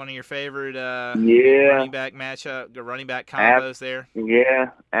that was one of your favorite running back matchup, running back combos there.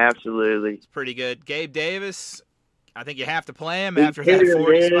 Yeah, absolutely. It's pretty good. Gabe Davis, I think you have to play him after that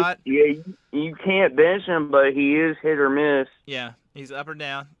 40 spot. Yeah, you can't bench him, but he is hit or miss. Yeah, he's up or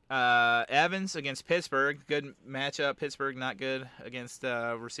down. Evans against Pittsburgh, good matchup. Pittsburgh not good against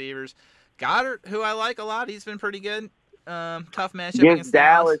receivers. Goddard, who I like a lot, he's been pretty good. Tough matchup against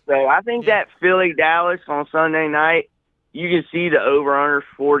Dallas, though. I think that Philly-Dallas on Sunday night, you can see the over-under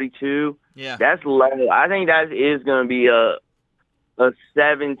 42. Yeah. That's low. I think that is going to be a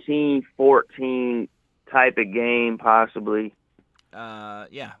 17-14 type of game, possibly.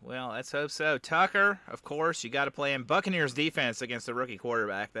 Yeah, well, let's hope so. Tucker, of course, you got to play him. Buccaneers defense against the rookie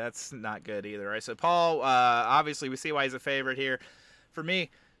quarterback. That's not good either, right? So, Paul, obviously, we see why he's a favorite here. For me,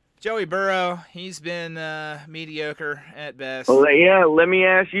 Joey Burrow, he's been mediocre at best. Well, yeah, let me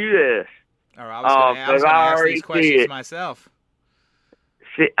ask you this. I was going to ask these questions myself.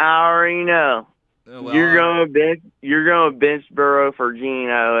 I already know. Well, you're gonna bench Burrow for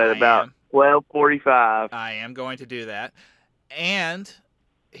Geno at about 12:45. I am going to do that. And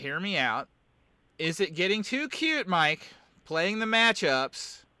hear me out. Is it getting too cute, Mike, playing the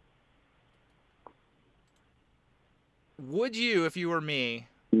matchups? Would you, if you were me,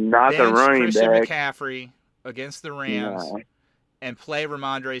 not the running Christian back McCaffrey against the Rams and play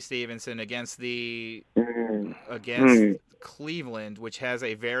Ramondre Stevenson against Cleveland, which has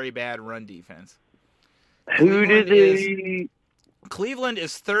a very bad run defense? Who did they? Cleveland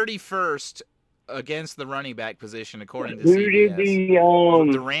is 31st against the running back position according to Who CBS.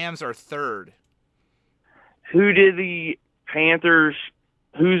 did The Rams are 3rd. Who did the Panthers?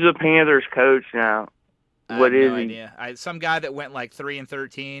 Who's the Panthers coach now? What I have is no he? idea. Some guy that went like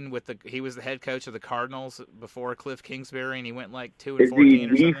 3-13 he was the head coach of the Cardinals before Cliff Kingsbury, and he went like 2-14 Is or he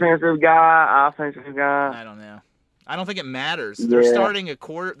something. defensive guy, offensive guy? I don't know. I don't think it matters. Yeah. They're starting their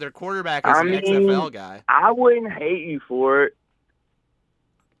quarterback is an XFL guy. I wouldn't hate you for it.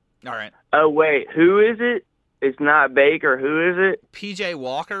 All right. Oh wait, who is it? It's not Baker. Who is it? PJ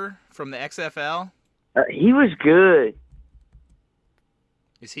Walker from the XFL. He was good.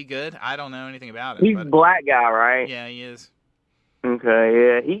 Is he good? I don't know anything about it. He's a black guy, right? Yeah, he is. Okay,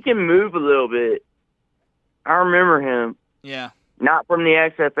 yeah. He can move a little bit. I remember him. Yeah. Not from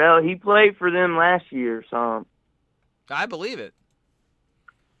the XFL. He played for them last year or something. I believe it.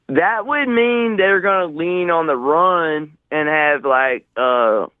 That would mean they're going to lean on the run and have, like,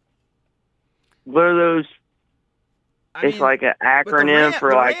 what are those? It's like an acronym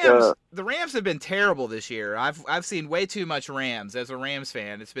for, the Rams have been terrible this year. I've seen way too much Rams as a Rams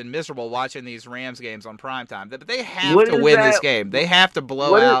fan. It's been miserable watching these Rams games on primetime. But they have to win this game. They have to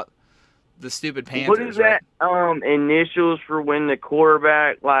blow out the stupid Panthers. What is that initials for when the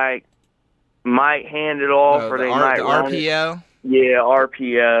quarterback, like, might hand it off or they might run RPO? It? Yeah,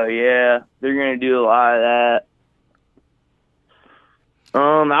 RPO, yeah. They're going to do a lot of that.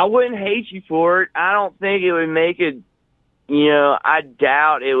 I wouldn't hate you for it. I don't think it would make it. I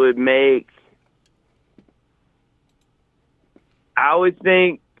doubt it would make. I would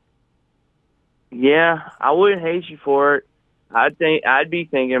think. Yeah, I wouldn't hate you for it. I'd be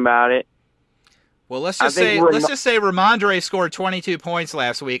thinking about it. Well, let's just say Ramondre scored 22 points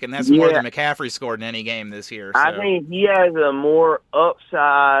last week, and that's more than McCaffrey scored in any game this year. So. I think he has a more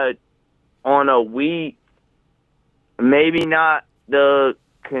upside on a week. Maybe not the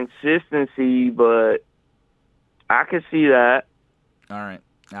consistency, but I could see that. All right,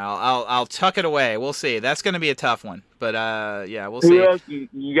 I'll tuck it away. We'll see. That's going to be a tough one, but yeah, we'll see. Who else?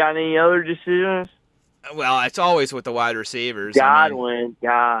 You got any other decisions? Well, it's always with the wide receivers. Godwin,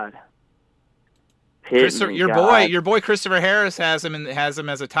 Pittman, your boy Christopher Harris has him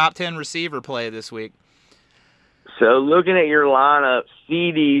as a top 10 receiver play this week. So looking at your lineup,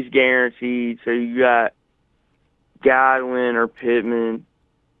 CD's guaranteed. So you got Godwin or Pittman.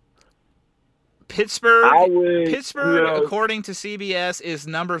 Pittsburgh, according to CBS, is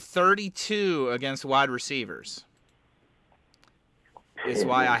number 32 against wide receivers. Is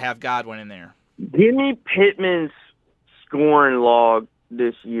why I have Godwin in there. Give me Pittman's scoring log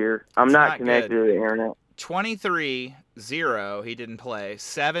this year. I'm not connected to the internet. 23-0, he didn't play.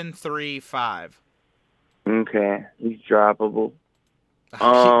 7-3-5. Okay, he's droppable.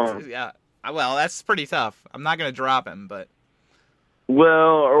 Yeah. Well, that's pretty tough. I'm not going to drop him, but.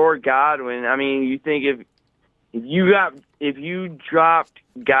 Well, or Godwin. I mean, you think if you dropped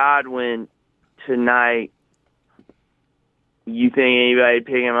Godwin tonight, you think anybody'd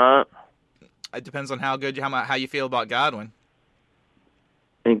pick him up? It depends on how you feel about Godwin.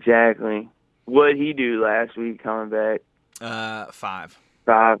 Exactly. What did he do last week coming back? 5.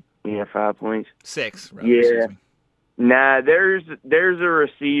 5. Yeah, 5 points. 6. Rather, yeah. Nah, there's a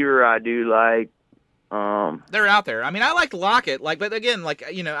receiver I do like. They're out there. I mean, I like Lockett. But again,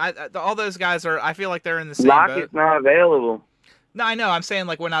 all those guys are. I feel like they're in the same boat. Lockett's not available. No, I know. I'm saying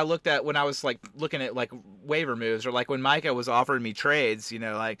when I was looking at waiver moves or when Micah was offering me trades.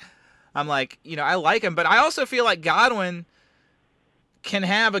 I'm like, I like him, but I also feel like Godwin can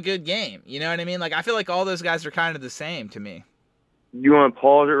have a good game. You know what I mean? I feel like all those guys are kind of the same to me. You want to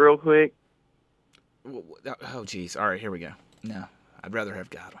pause it real quick? Oh, geez. All right, here we go. No, I'd rather have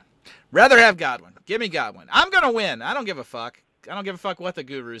Godwin. Give me Godwin. I'm going to win. I don't give a fuck. I don't give a fuck what the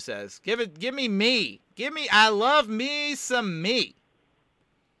guru says. Give me me. I love me some me.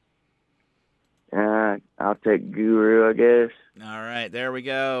 I'll take guru, I guess. All right, there we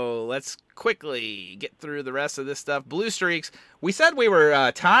go. Let's quickly get through the rest of this stuff. Blue streaks. We said we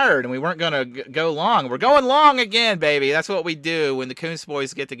were tired and we weren't going to go long. We're going long again, baby. That's what we do when the Coons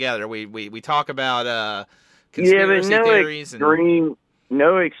boys get together. We talk about conspiracy theories.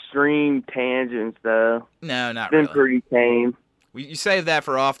 No extreme tangents, though. No, not really. It's been pretty tame. You save that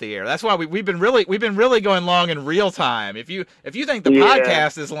for off the air. That's why we've been really going long in real time. If you think the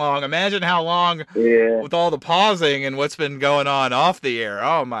podcast is long, imagine how long with all the pausing and what's been going on off the air.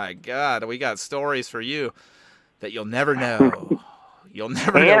 Oh my God, we got stories for you that you'll never know. You'll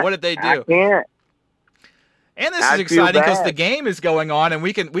never know. What did they do? I can't. And this is I'd feel exciting because bad. the game is going on, and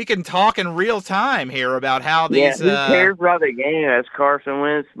we can talk in real time here about how Yeah, these. who cares about the game? That's Carson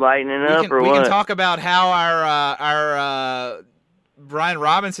Wentz lightening up, or we what? can talk about how our Brian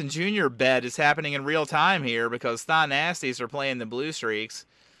Robinson Jr. bet is happening in real time here because Thon Nasties are playing the Blue Streaks.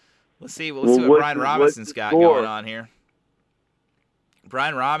 Let's see what what's Brian the- Robinson's what's the got score? going on here.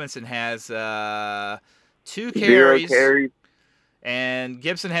 Brian Robinson has 2 Zero carries. carries. And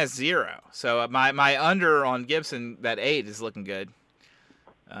Gibson has 0. So my under on Gibson, that 8, is looking good.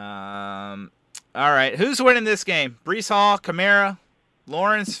 All right. Who's winning this game? Brees Hall, Kamara,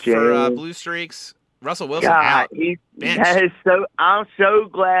 Lawrence for James. Blue Streaks. Russell Wilson God, out. Bench. I'm so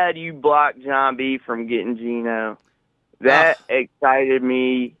glad you blocked John B from getting Geno. That excited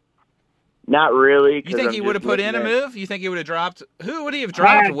me. Not really. You 'cause think I'm he would have just put in a looking at- move? You think he would have dropped? Who would he have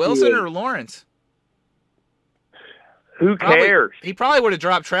dropped? Had Wilson to. or Lawrence? Who cares? He probably would have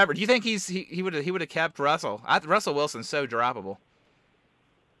dropped Trevor. Do you think he would have kept Russell? Russell Wilson's so droppable.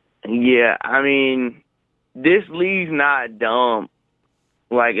 Yeah, I mean, this league's not dumb.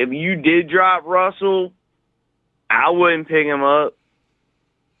 Like, if you did drop Russell, I wouldn't pick him up.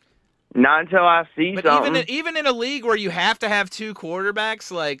 Not until I see But something. even in a league where you have to have 2 quarterbacks,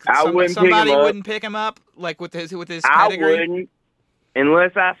 like I wouldn't pick somebody him up. wouldn't pick him up, like with his I pedigree. wouldn't,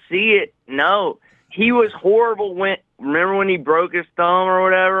 unless I see it. No, he was horrible. Remember when he broke his thumb or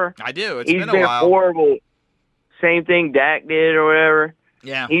whatever? I do. It's He's been a been while. horrible. Same thing Dak did or whatever.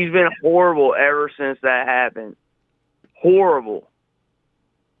 Yeah. He's been horrible ever since that happened. Horrible.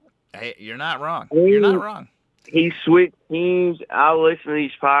 Hey, you're not wrong. You're not wrong. He switched teams. I listen to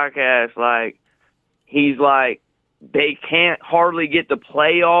these podcasts like he's like they can't hardly get the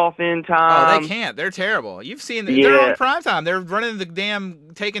playoff in Oh, time. they can't. They're terrible. You've seen they're Yeah. on primetime. They're running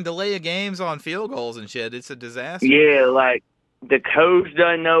the taking delay of games on field goals and shit. It's a disaster. Yeah, like the coach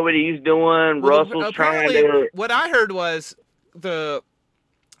doesn't know what he's doing. Well, Russell's trying apparently, to. what I heard was the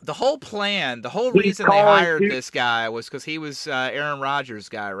whole plan, the whole He's reason they calling hired two- this guy was because he was Aaron Rodgers'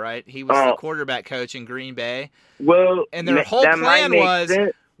 guy, right? He was the quarterback coach in Green Bay. Well, And their whole that might plan make was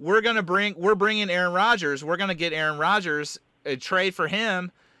sense. we're bringing Aaron Rodgers. We're gonna get Aaron Rodgers, a trade for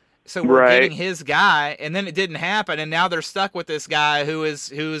him. So we're Right. getting his guy, and then it didn't happen, and now they're stuck with this guy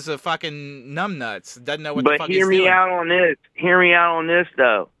who's a fucking numbnuts, doesn't know what the But fuck hear he's me doing. out on this. Hear me out on this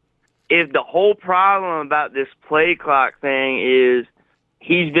though. If the whole problem about this play clock thing is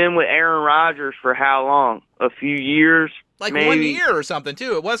he's been with Aaron Rodgers for how long? A few years, Like maybe? 1 year or something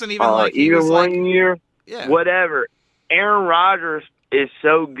too. It wasn't even like he even was one like, year. yeah. Whatever. Aaron Rodgers is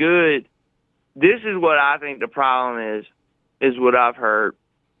so good. This is what I think the problem is what I've heard.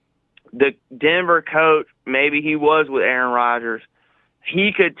 The Denver coach, maybe he was with Aaron Rodgers.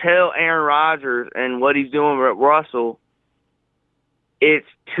 He could tell Aaron Rodgers and what he's doing with Russell, it's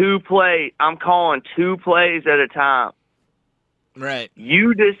 2 plays. I'm calling 2 plays at a time. Right.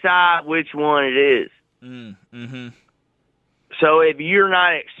 You decide which one it is. Mm-hmm. So if you're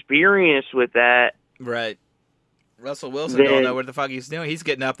not experienced with that, Right. Russell Wilson Then- don't know what the fuck he's doing. He's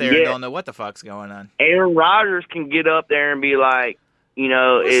getting up there and Yeah. don't know what the fuck's going on. Aaron Rodgers can get up there and be like, you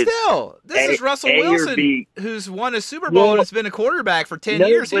know, But it's still, this is Russell A or Wilson, B. who's won a Super Bowl Well, and has been a quarterback for 10 no,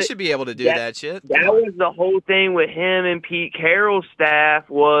 years. He but should be able to do that- that shit. that was the whole thing with him and Pete Carroll's staff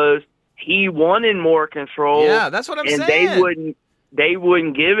was he wanted more control. Yeah, that's what I'm and saying. they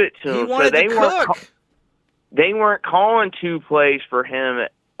wouldn't give it to He him. wanted So they to weren't cook. they weren't calling 2 plays for him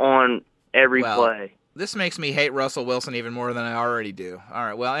on every Well, play. This makes me hate Russell Wilson even more than I already do. All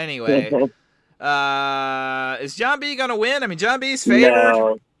right, well, anyway. Is John B. going to win? I mean, John B.'s favored.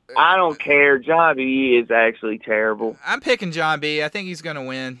 No, I don't care. John B is actually terrible. I'm picking John B. I think he's going to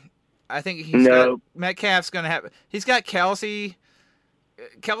win. I think No. got Metcalf's going to have. He's got Kelsey.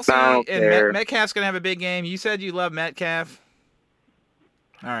 Kelsey I don't and care. Metcalf's going to have a big game. You said you love Metcalf.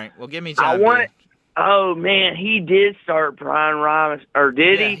 All right, well, give me I John B. want. Oh man, he did start Brian Robinson, or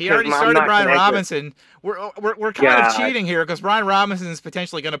did Yeah, he? he already 'Cause I'm started not Brian connected. Robinson. We're kind of God. cheating here because Brian Robinson is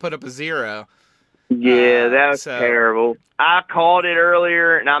potentially going to put up a 0. Yeah, that was so- terrible. I called it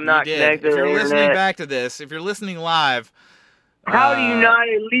earlier, and I'm not You did. connected If to you're the listening internet. back to this, if you're listening live, How do you not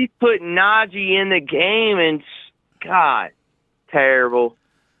at least put Najee in the game? And God, terrible.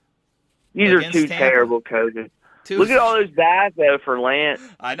 These are Against 2 Tampa. terrible coaches. Two- Look at all those bats though for Lance.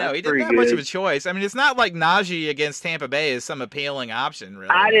 I know That's he didn't pretty have much good. of a choice. I mean, it's not like Najee against Tampa Bay is some appealing option,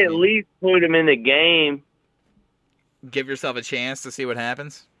 really. I'd I at mean, least put him in the game, give yourself a chance to see what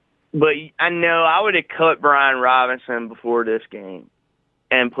happens. but I know I would have cut Brian Robinson before this game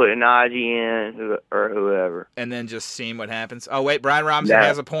and put Najee in or whoever. And then just seeing what happens. Oh, wait, Brian Robinson Yeah.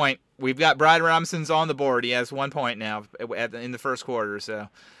 has a point. We've got Brian Robinson's on the board. He has 1 point now in the first quarter. So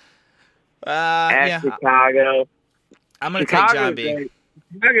at Yeah, Chicago. I'm going to take John B.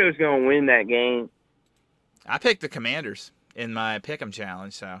 Chicago's going to win that game. I picked the Commanders in my Pick'em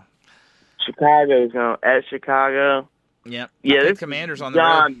challenge, so. Chicago's going at Chicago. Yep. Yeah, I picked this Commanders on the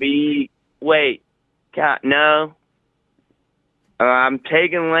John road. B. Wait, no. I'm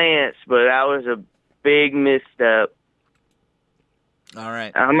taking Lance, but that was a big misstep. All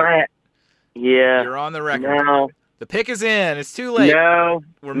right. Yeah. You're on the record. No. The pick is in. It's too late. No.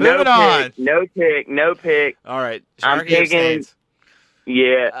 We're moving on. No pick. All right. I'm Sharky taking. abstains.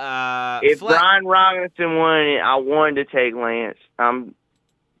 Yeah. If Brian Robinson won it, I wanted to take Lance.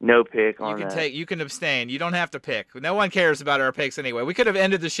 No pick on that. You can abstain. You don't have to pick. No one cares about our picks anyway. We could have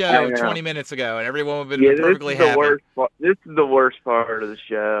ended the show 20 minutes ago, and everyone would have been perfectly happy. This is the worst part of the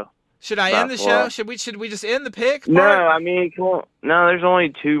show. Should I end the show? Should we just end the pick part? No, I mean, come on. No, there's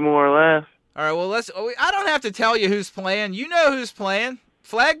only 2 more left. All right, well, I don't have to tell you who's playing. You know who's playing.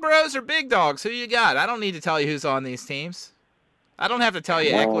 Flag Bros or Big Dogs? Who you got? I don't need to tell you who's on these teams. I don't have to tell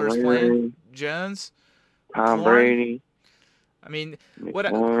you Eckler's playing. Jones. Tom Brady. I mean,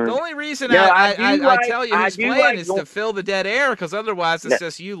 the only reason I tell you who's playing is to fill the dead air, because otherwise it's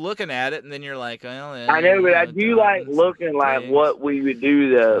just you looking at it, and then you're like, well, I know, but I do like looking like what we would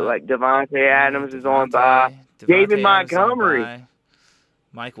do, though. Like Devontae Adams is on bye. David Montgomery.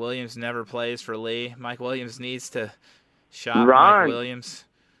 Mike Williams never plays for Lee. Mike Williams needs to shop Mike Williams,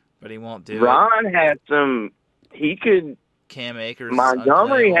 but he won't do it. Ron has some. He could. Cam Akers.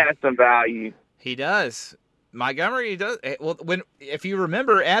 Montgomery has some value. He does. Montgomery does. Well, if you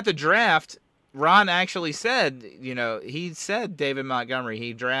remember at the draft, Ron actually said, he said David Montgomery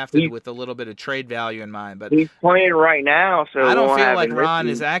he drafted with a little bit of trade value in mind, but he's playing right now, so I don't feel like Ron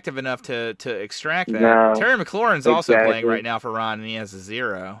is active enough to extract that. No, Terry McLaurin's also playing right now for Ron, and he has a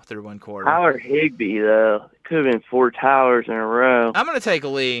 0 through 1 quarter. Tyler Higbee, though, could have been 4 towers in a row. I'm going to take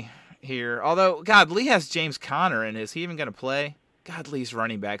Lee here, although God, Lee has James Conner in. Is he even going to play? God, Lee's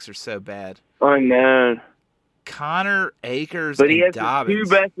running backs are so bad. Unknown. Connor, Akers, but he has Dobbins.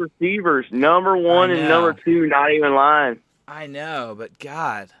 The 2 best receivers, number 1 and number 2, not even lying. I know, but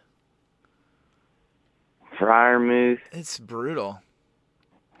God, Freiermuth, it's brutal.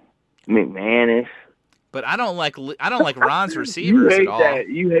 McManus, but I don't like Ron's receivers at all.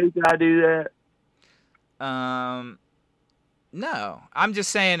 You hate that I do that. No, I'm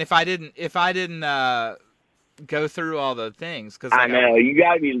just saying if I didn't go through all the things, because I know you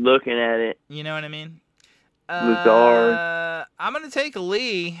got to be looking at it. You know what I mean? Lazard. I'm going to take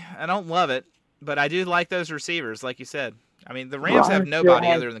Lee. I don't love it, but I do like those receivers, like you said. I mean, the Rams have nobody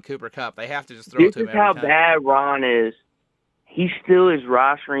other than Cooper Kupp. They have to just throw it to him every time. This is how bad Ron is. He still is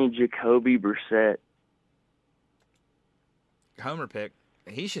rostering Jacoby Brissett. Homer pick.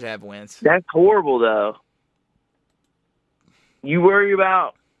 He should have wins. That's horrible, though. You worry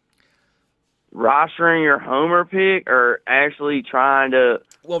about rostering your Homer pick or actually trying to...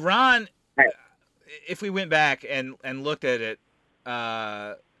 Well, Ron... If we went back and looked at it,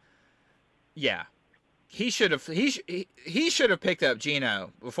 he should have picked up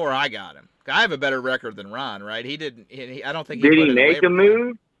Geno before I got him. I have a better record than Ron, right? He didn't. I don't think. Did he make a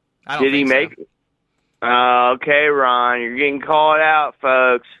move? I don't think so. Okay, Ron, you're getting called out,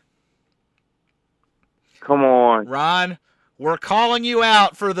 folks. Come on, Ron. We're calling you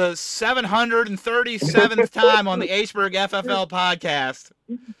out for the 737th time on the H-Burg FFL podcast.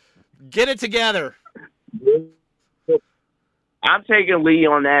 Get it together. I'm taking Lee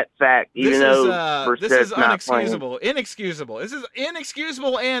on that fact, even though this is unexcusable. Inexcusable. This is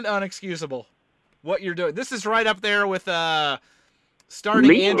inexcusable and unexcusable. What you're doing. This is right up there with starting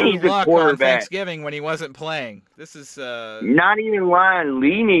Lee Andrew Luck on Thanksgiving when he wasn't playing. This is not even lying.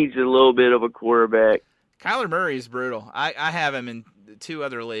 Lee needs a little bit of a quarterback. Kyler Murray is brutal. I have him in 2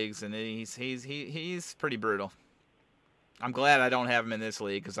 other leagues, and he's pretty brutal. I'm glad I don't have him in this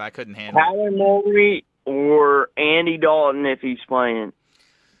league because I couldn't handle it. Kyler Murray or Andy Dalton if he's playing.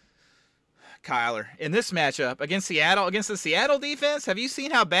 Kyler. In this matchup against the Seattle defense, have you seen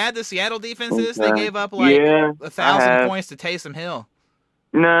how bad the Seattle defense is? They gave up 1,000 points to Taysom Hill.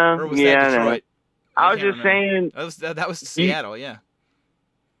 No, or was that Detroit? I was just saying. That was Seattle, yeah.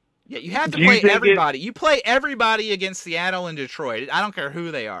 Yeah, you have to play everybody. You play everybody against Seattle and Detroit. I don't care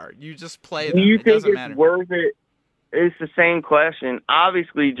who they are. You just play them. Do you think doesn't matter. It's worth it? It's the same question.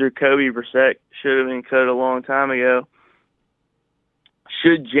 Obviously, Jacoby Brissett should have been cut a long time ago.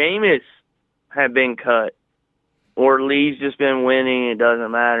 Should Jameis have been cut? Or Lee's just been winning, it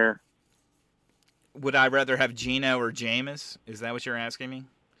doesn't matter? Would I rather have Geno or Jameis? Is that what you're asking me?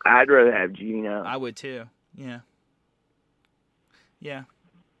 I'd rather have Geno. I would too, yeah. Yeah.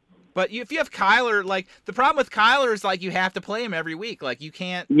 But if you have Kyler, like the problem with Kyler is like you have to play him every week. Like you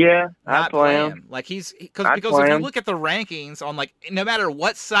can't Yeah, I not play play him. him. Like because I if play you him. look at the rankings on like no matter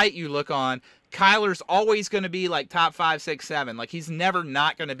what site you look on, Kyler's always going to be like top 5, 6, 7. Like he's never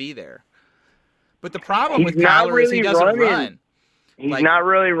not going to be there. But the problem with He's not Kyler is he really doesn't running. run. He's Like, not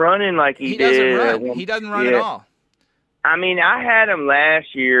really running like he did. doesn't run. He doesn't run at all. I mean, I had him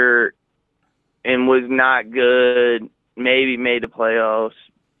last year and was not good. Maybe made the playoffs.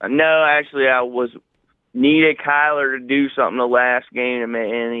 No, actually, I needed Kyler to do something the last game,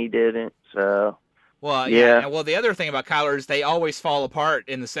 and he didn't. So, Well, yeah. Well, the other thing about Kyler is they always fall apart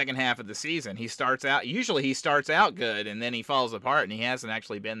in the second half of the season. He starts out good, and then he falls apart, and he hasn't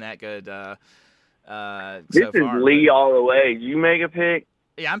actually been that good this so far. is Lee all the way. Did you make a pick?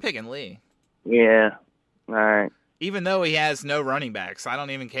 Yeah, I'm picking Lee. Yeah. All right. Even though he has no running backs, I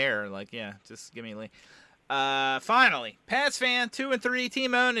don't even care. Like, yeah, just give me Lee. Finally, Pats fan 2-3.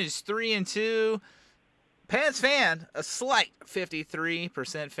 Team owned is 3-2. Pats fan a slight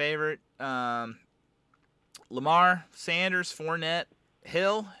 53% favorite. Lamar, Sanders, Fournette,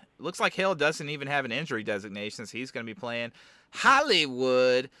 Hill. Looks like Hill doesn't even have an injury designation, so he's going to be playing.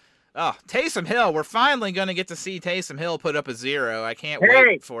 Hollywood. Oh, Taysom Hill. We're finally going to get to see Taysom Hill put up a 0. I can't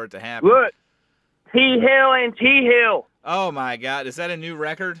wait for it to happen. Look, T Hill and T Hill. Oh my God, is that a new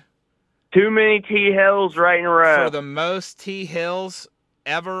record? Too many T Hills right in a row. For the most T Hills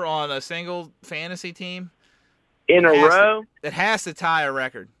ever on a single fantasy team? In a row? It has to tie a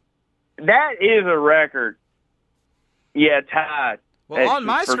record. That is a record. Yeah, tied. Well, on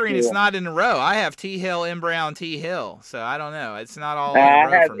my screen, it's not in a row. I have T Hill, M Brown, T Hill. So I don't know. It's not all in a row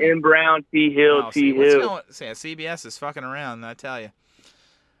I have for me. M Brown, T Hill, Oh, T see, what's Hill. going- see, CBS is fucking around, I tell you.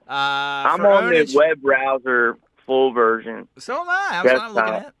 I'm for on ownage- the web browser full version. So am I. That's what I'm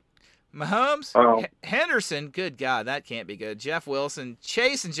looking Desktop. at. Mahomes, Oh. Henderson, good God, that can't be good. Jeff Wilson,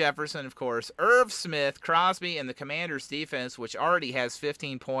 Chase and Jefferson, of course. Irv Smith, Crosby, and the Commanders' defense, which already has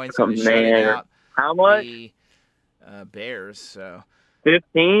 15 points and is shutting Commander. out How much? the Bears. So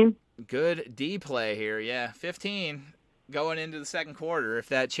 15? good D play here. Yeah, 15 going into the second quarter. If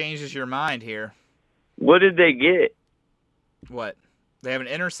that changes your mind here, What did they get? what? They have an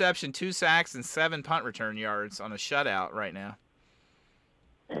interception, 2 sacks, and 7 punt return yards on a shutout right now.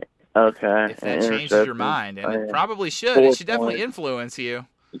 Okay. If that an changes your interception. mind, and Oh, it yeah. probably should. 4 It should definitely points. influence you.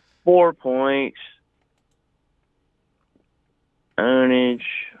 4 points. Ownage.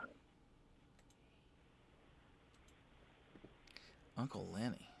 Uncle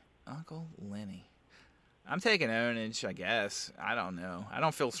Lenny. I'm taking ownage, I guess. I don't know. I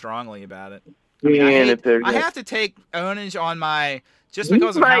don't feel strongly about it. I mean, I have to take ownage on my just You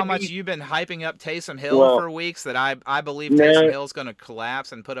because of how might much be- you've been hyping up Taysom Hill Well, for weeks that I believe no. Taysom Hill's going to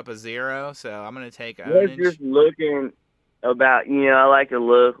collapse and put up a 0. So I'm going to take I was ownage. just looking about, I like to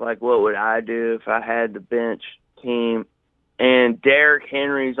look like what would I do if I had the bench team. And Derrick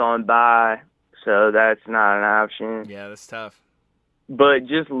Henry's on bye, so that's not an option. Yeah, that's tough. But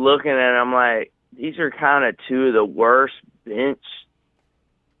just looking at it, I'm like, these are kind of 2 of the worst bench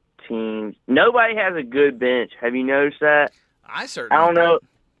teams. Nobody has a good bench. Have you noticed that? I certainly I don't know.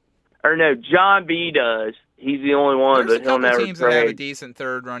 Or no, John B does. He's the only one, There's a but he'll couple never teams that have a trade. decent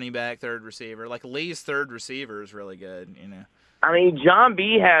third running back, third receiver. Like Lee's third receiver is really good, I mean, John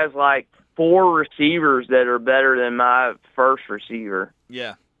B has like 4 receivers that are better than my first receiver.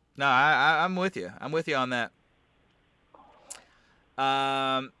 Yeah. No, I'm with you. I'm with you on that.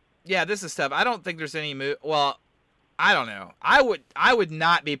 Yeah, this is tough. I don't think there's any move. Well, I don't know. I would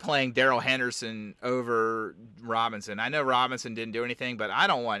not be playing Darrell Henderson over Robinson. I know Robinson didn't do anything, but I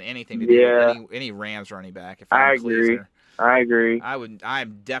don't want anything to do with any Rams running back. If I I'm agree. Kleesner. I agree.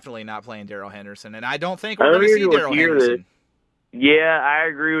 I'm definitly not playing Darrell Henderson, and I don't think we're going to see Darrell hear Henderson. this. Yeah, I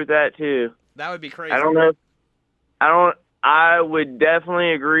agree with that too. That would be crazy. I don't know. I would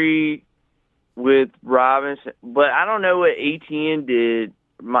definitely agree with Robinson, but I don't know what ATN did.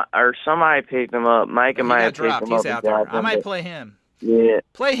 Or somebody picked him up. Micah He might got have picked dropped. him He's up. and out there. dropped I him, might but- play him. Yeah.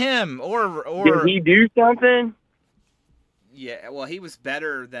 Play him or Did he do something? yeah. Well, he was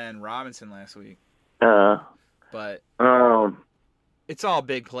better than Robinson last week, Uh. but Um. it's all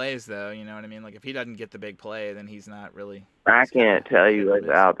big plays, though. You know what I mean? Like if he doesn't get the big play, then he's not really. I can't tell you what's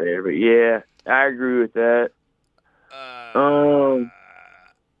out there, but yeah, I agree with that.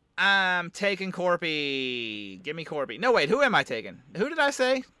 I'm taking Corpy. Give me Corpy. No, wait. Who am I taking? Who did I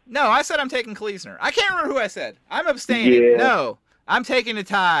say? No, I said I'm taking Kleesner. I can't remember who I said. I'm abstaining. Yeah. No, I'm taking a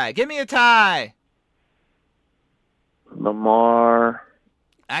tie. Give me a tie. Lamar,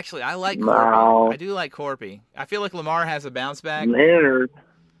 Actually, I like No. Corpy. I do like Corpy. I feel like Lamar has a bounce back. Leonard.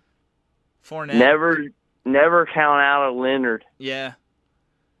 Fournette. Never count out a Leonard. Yeah.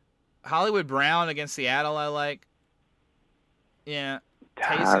 Hollywood Brown against Seattle, I like. Yeah.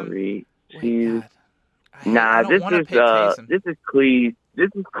 Tyree. Wait, God. I Nah, don't wanna pick Taysom. this is Cleese. This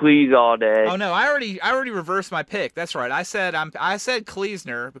is Cleese all day. Oh no, I already reversed my pick. That's right. I said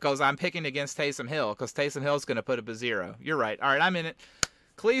Kleesner because I'm picking against Taysom Hill because Taysom Hill's going to put up a 0. You're right. All right, I'm in it.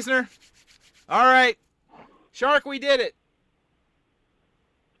 Kleesner. All right, Shark, we did it.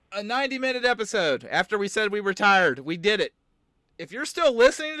 A 90-minute episode after we said we were tired. We did it. If you're still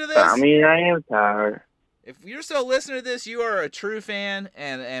listening to this, I mean, I am tired. If you're still listening to this, you are a true fan,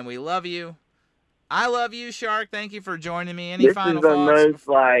 and we love you. I love you, Shark. Thank you for joining me. Any final thoughts? This is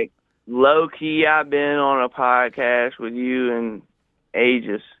the most, low-key I've been on a podcast with you in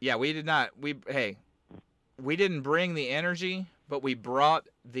ages. Yeah, we did not. We didn't bring the energy, but we brought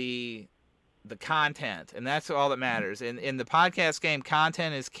the content, and that's all that matters. In the podcast game,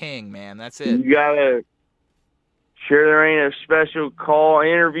 content is king, man. That's it. You gotta... Sure there ain't a special call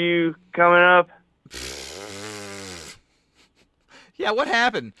interview coming up? Yeah, what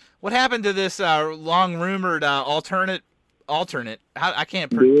happened? What happened to this long-rumored alternate? I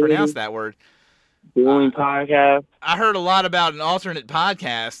can't pronounce that word. Dueling podcast. I heard a lot about an alternate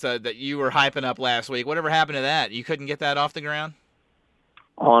podcast that you were hyping up last week. Whatever happened to that? You couldn't get that off the ground?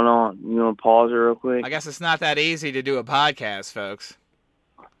 Hold on. You want to pause it real quick? I guess it's not that easy to do a podcast, folks.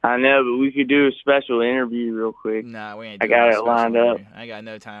 I know, but we could do a special interview real quick. Nah, we ain't I doing got a it special lined interview. up. I got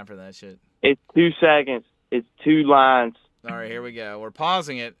no time for that shit. It's 2 seconds. It's 2 lines. All right, here we go. We're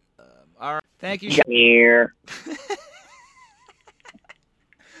pausing it. All right. Thank you. Here.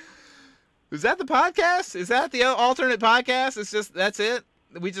 Is that the podcast? Is that the alternate podcast? That's it?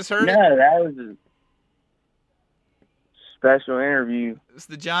 We just heard it? No, that was a special interview. It's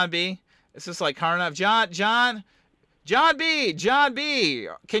the John B. It's just like Karnoff. John B.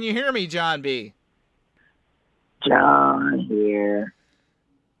 Can you hear me, John B? John here.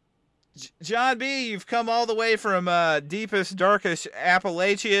 John B, you've come all the way from deepest, darkest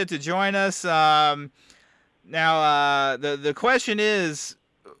Appalachia to join us. Now, the question is,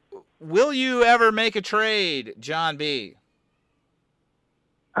 will you ever make a trade, John B?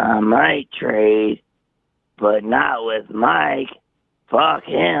 I might trade, but not with Mike. Fuck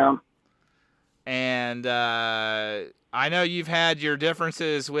him. And I know you've had your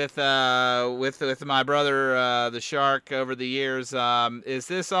differences with my brother, the Shark, over the years. Is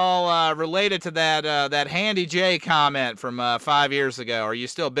this all related to that Handy J comment from 5 years ago? Are you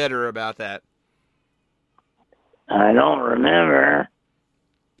still bitter about that? I don't remember,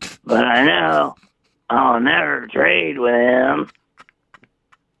 but I know I'll never trade with him.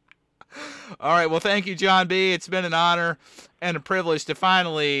 All right. Well, thank you, John B. It's been an honor and a privilege to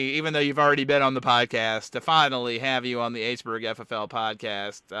finally, even though you've already been on the podcast, to finally have you on the H-Burg FFL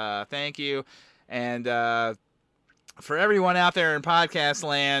podcast. Thank you. And for everyone out there in podcast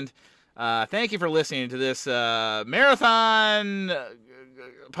land, thank you for listening to this marathon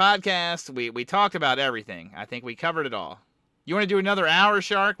podcast. We talked about everything. I think we covered it all. You want to do another hour,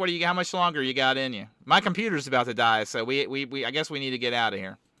 Shark? How much longer you got in you? My computer's about to die, so I guess we need to get out of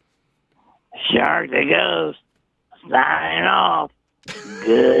here. Shark the Ghost. Sign off.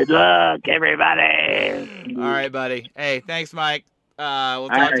 Good luck, everybody. All right, buddy. Hey, thanks, Mike. We'll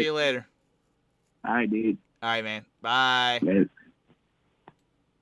talk to you later. All right, dude. All right, man. Bye. Yes.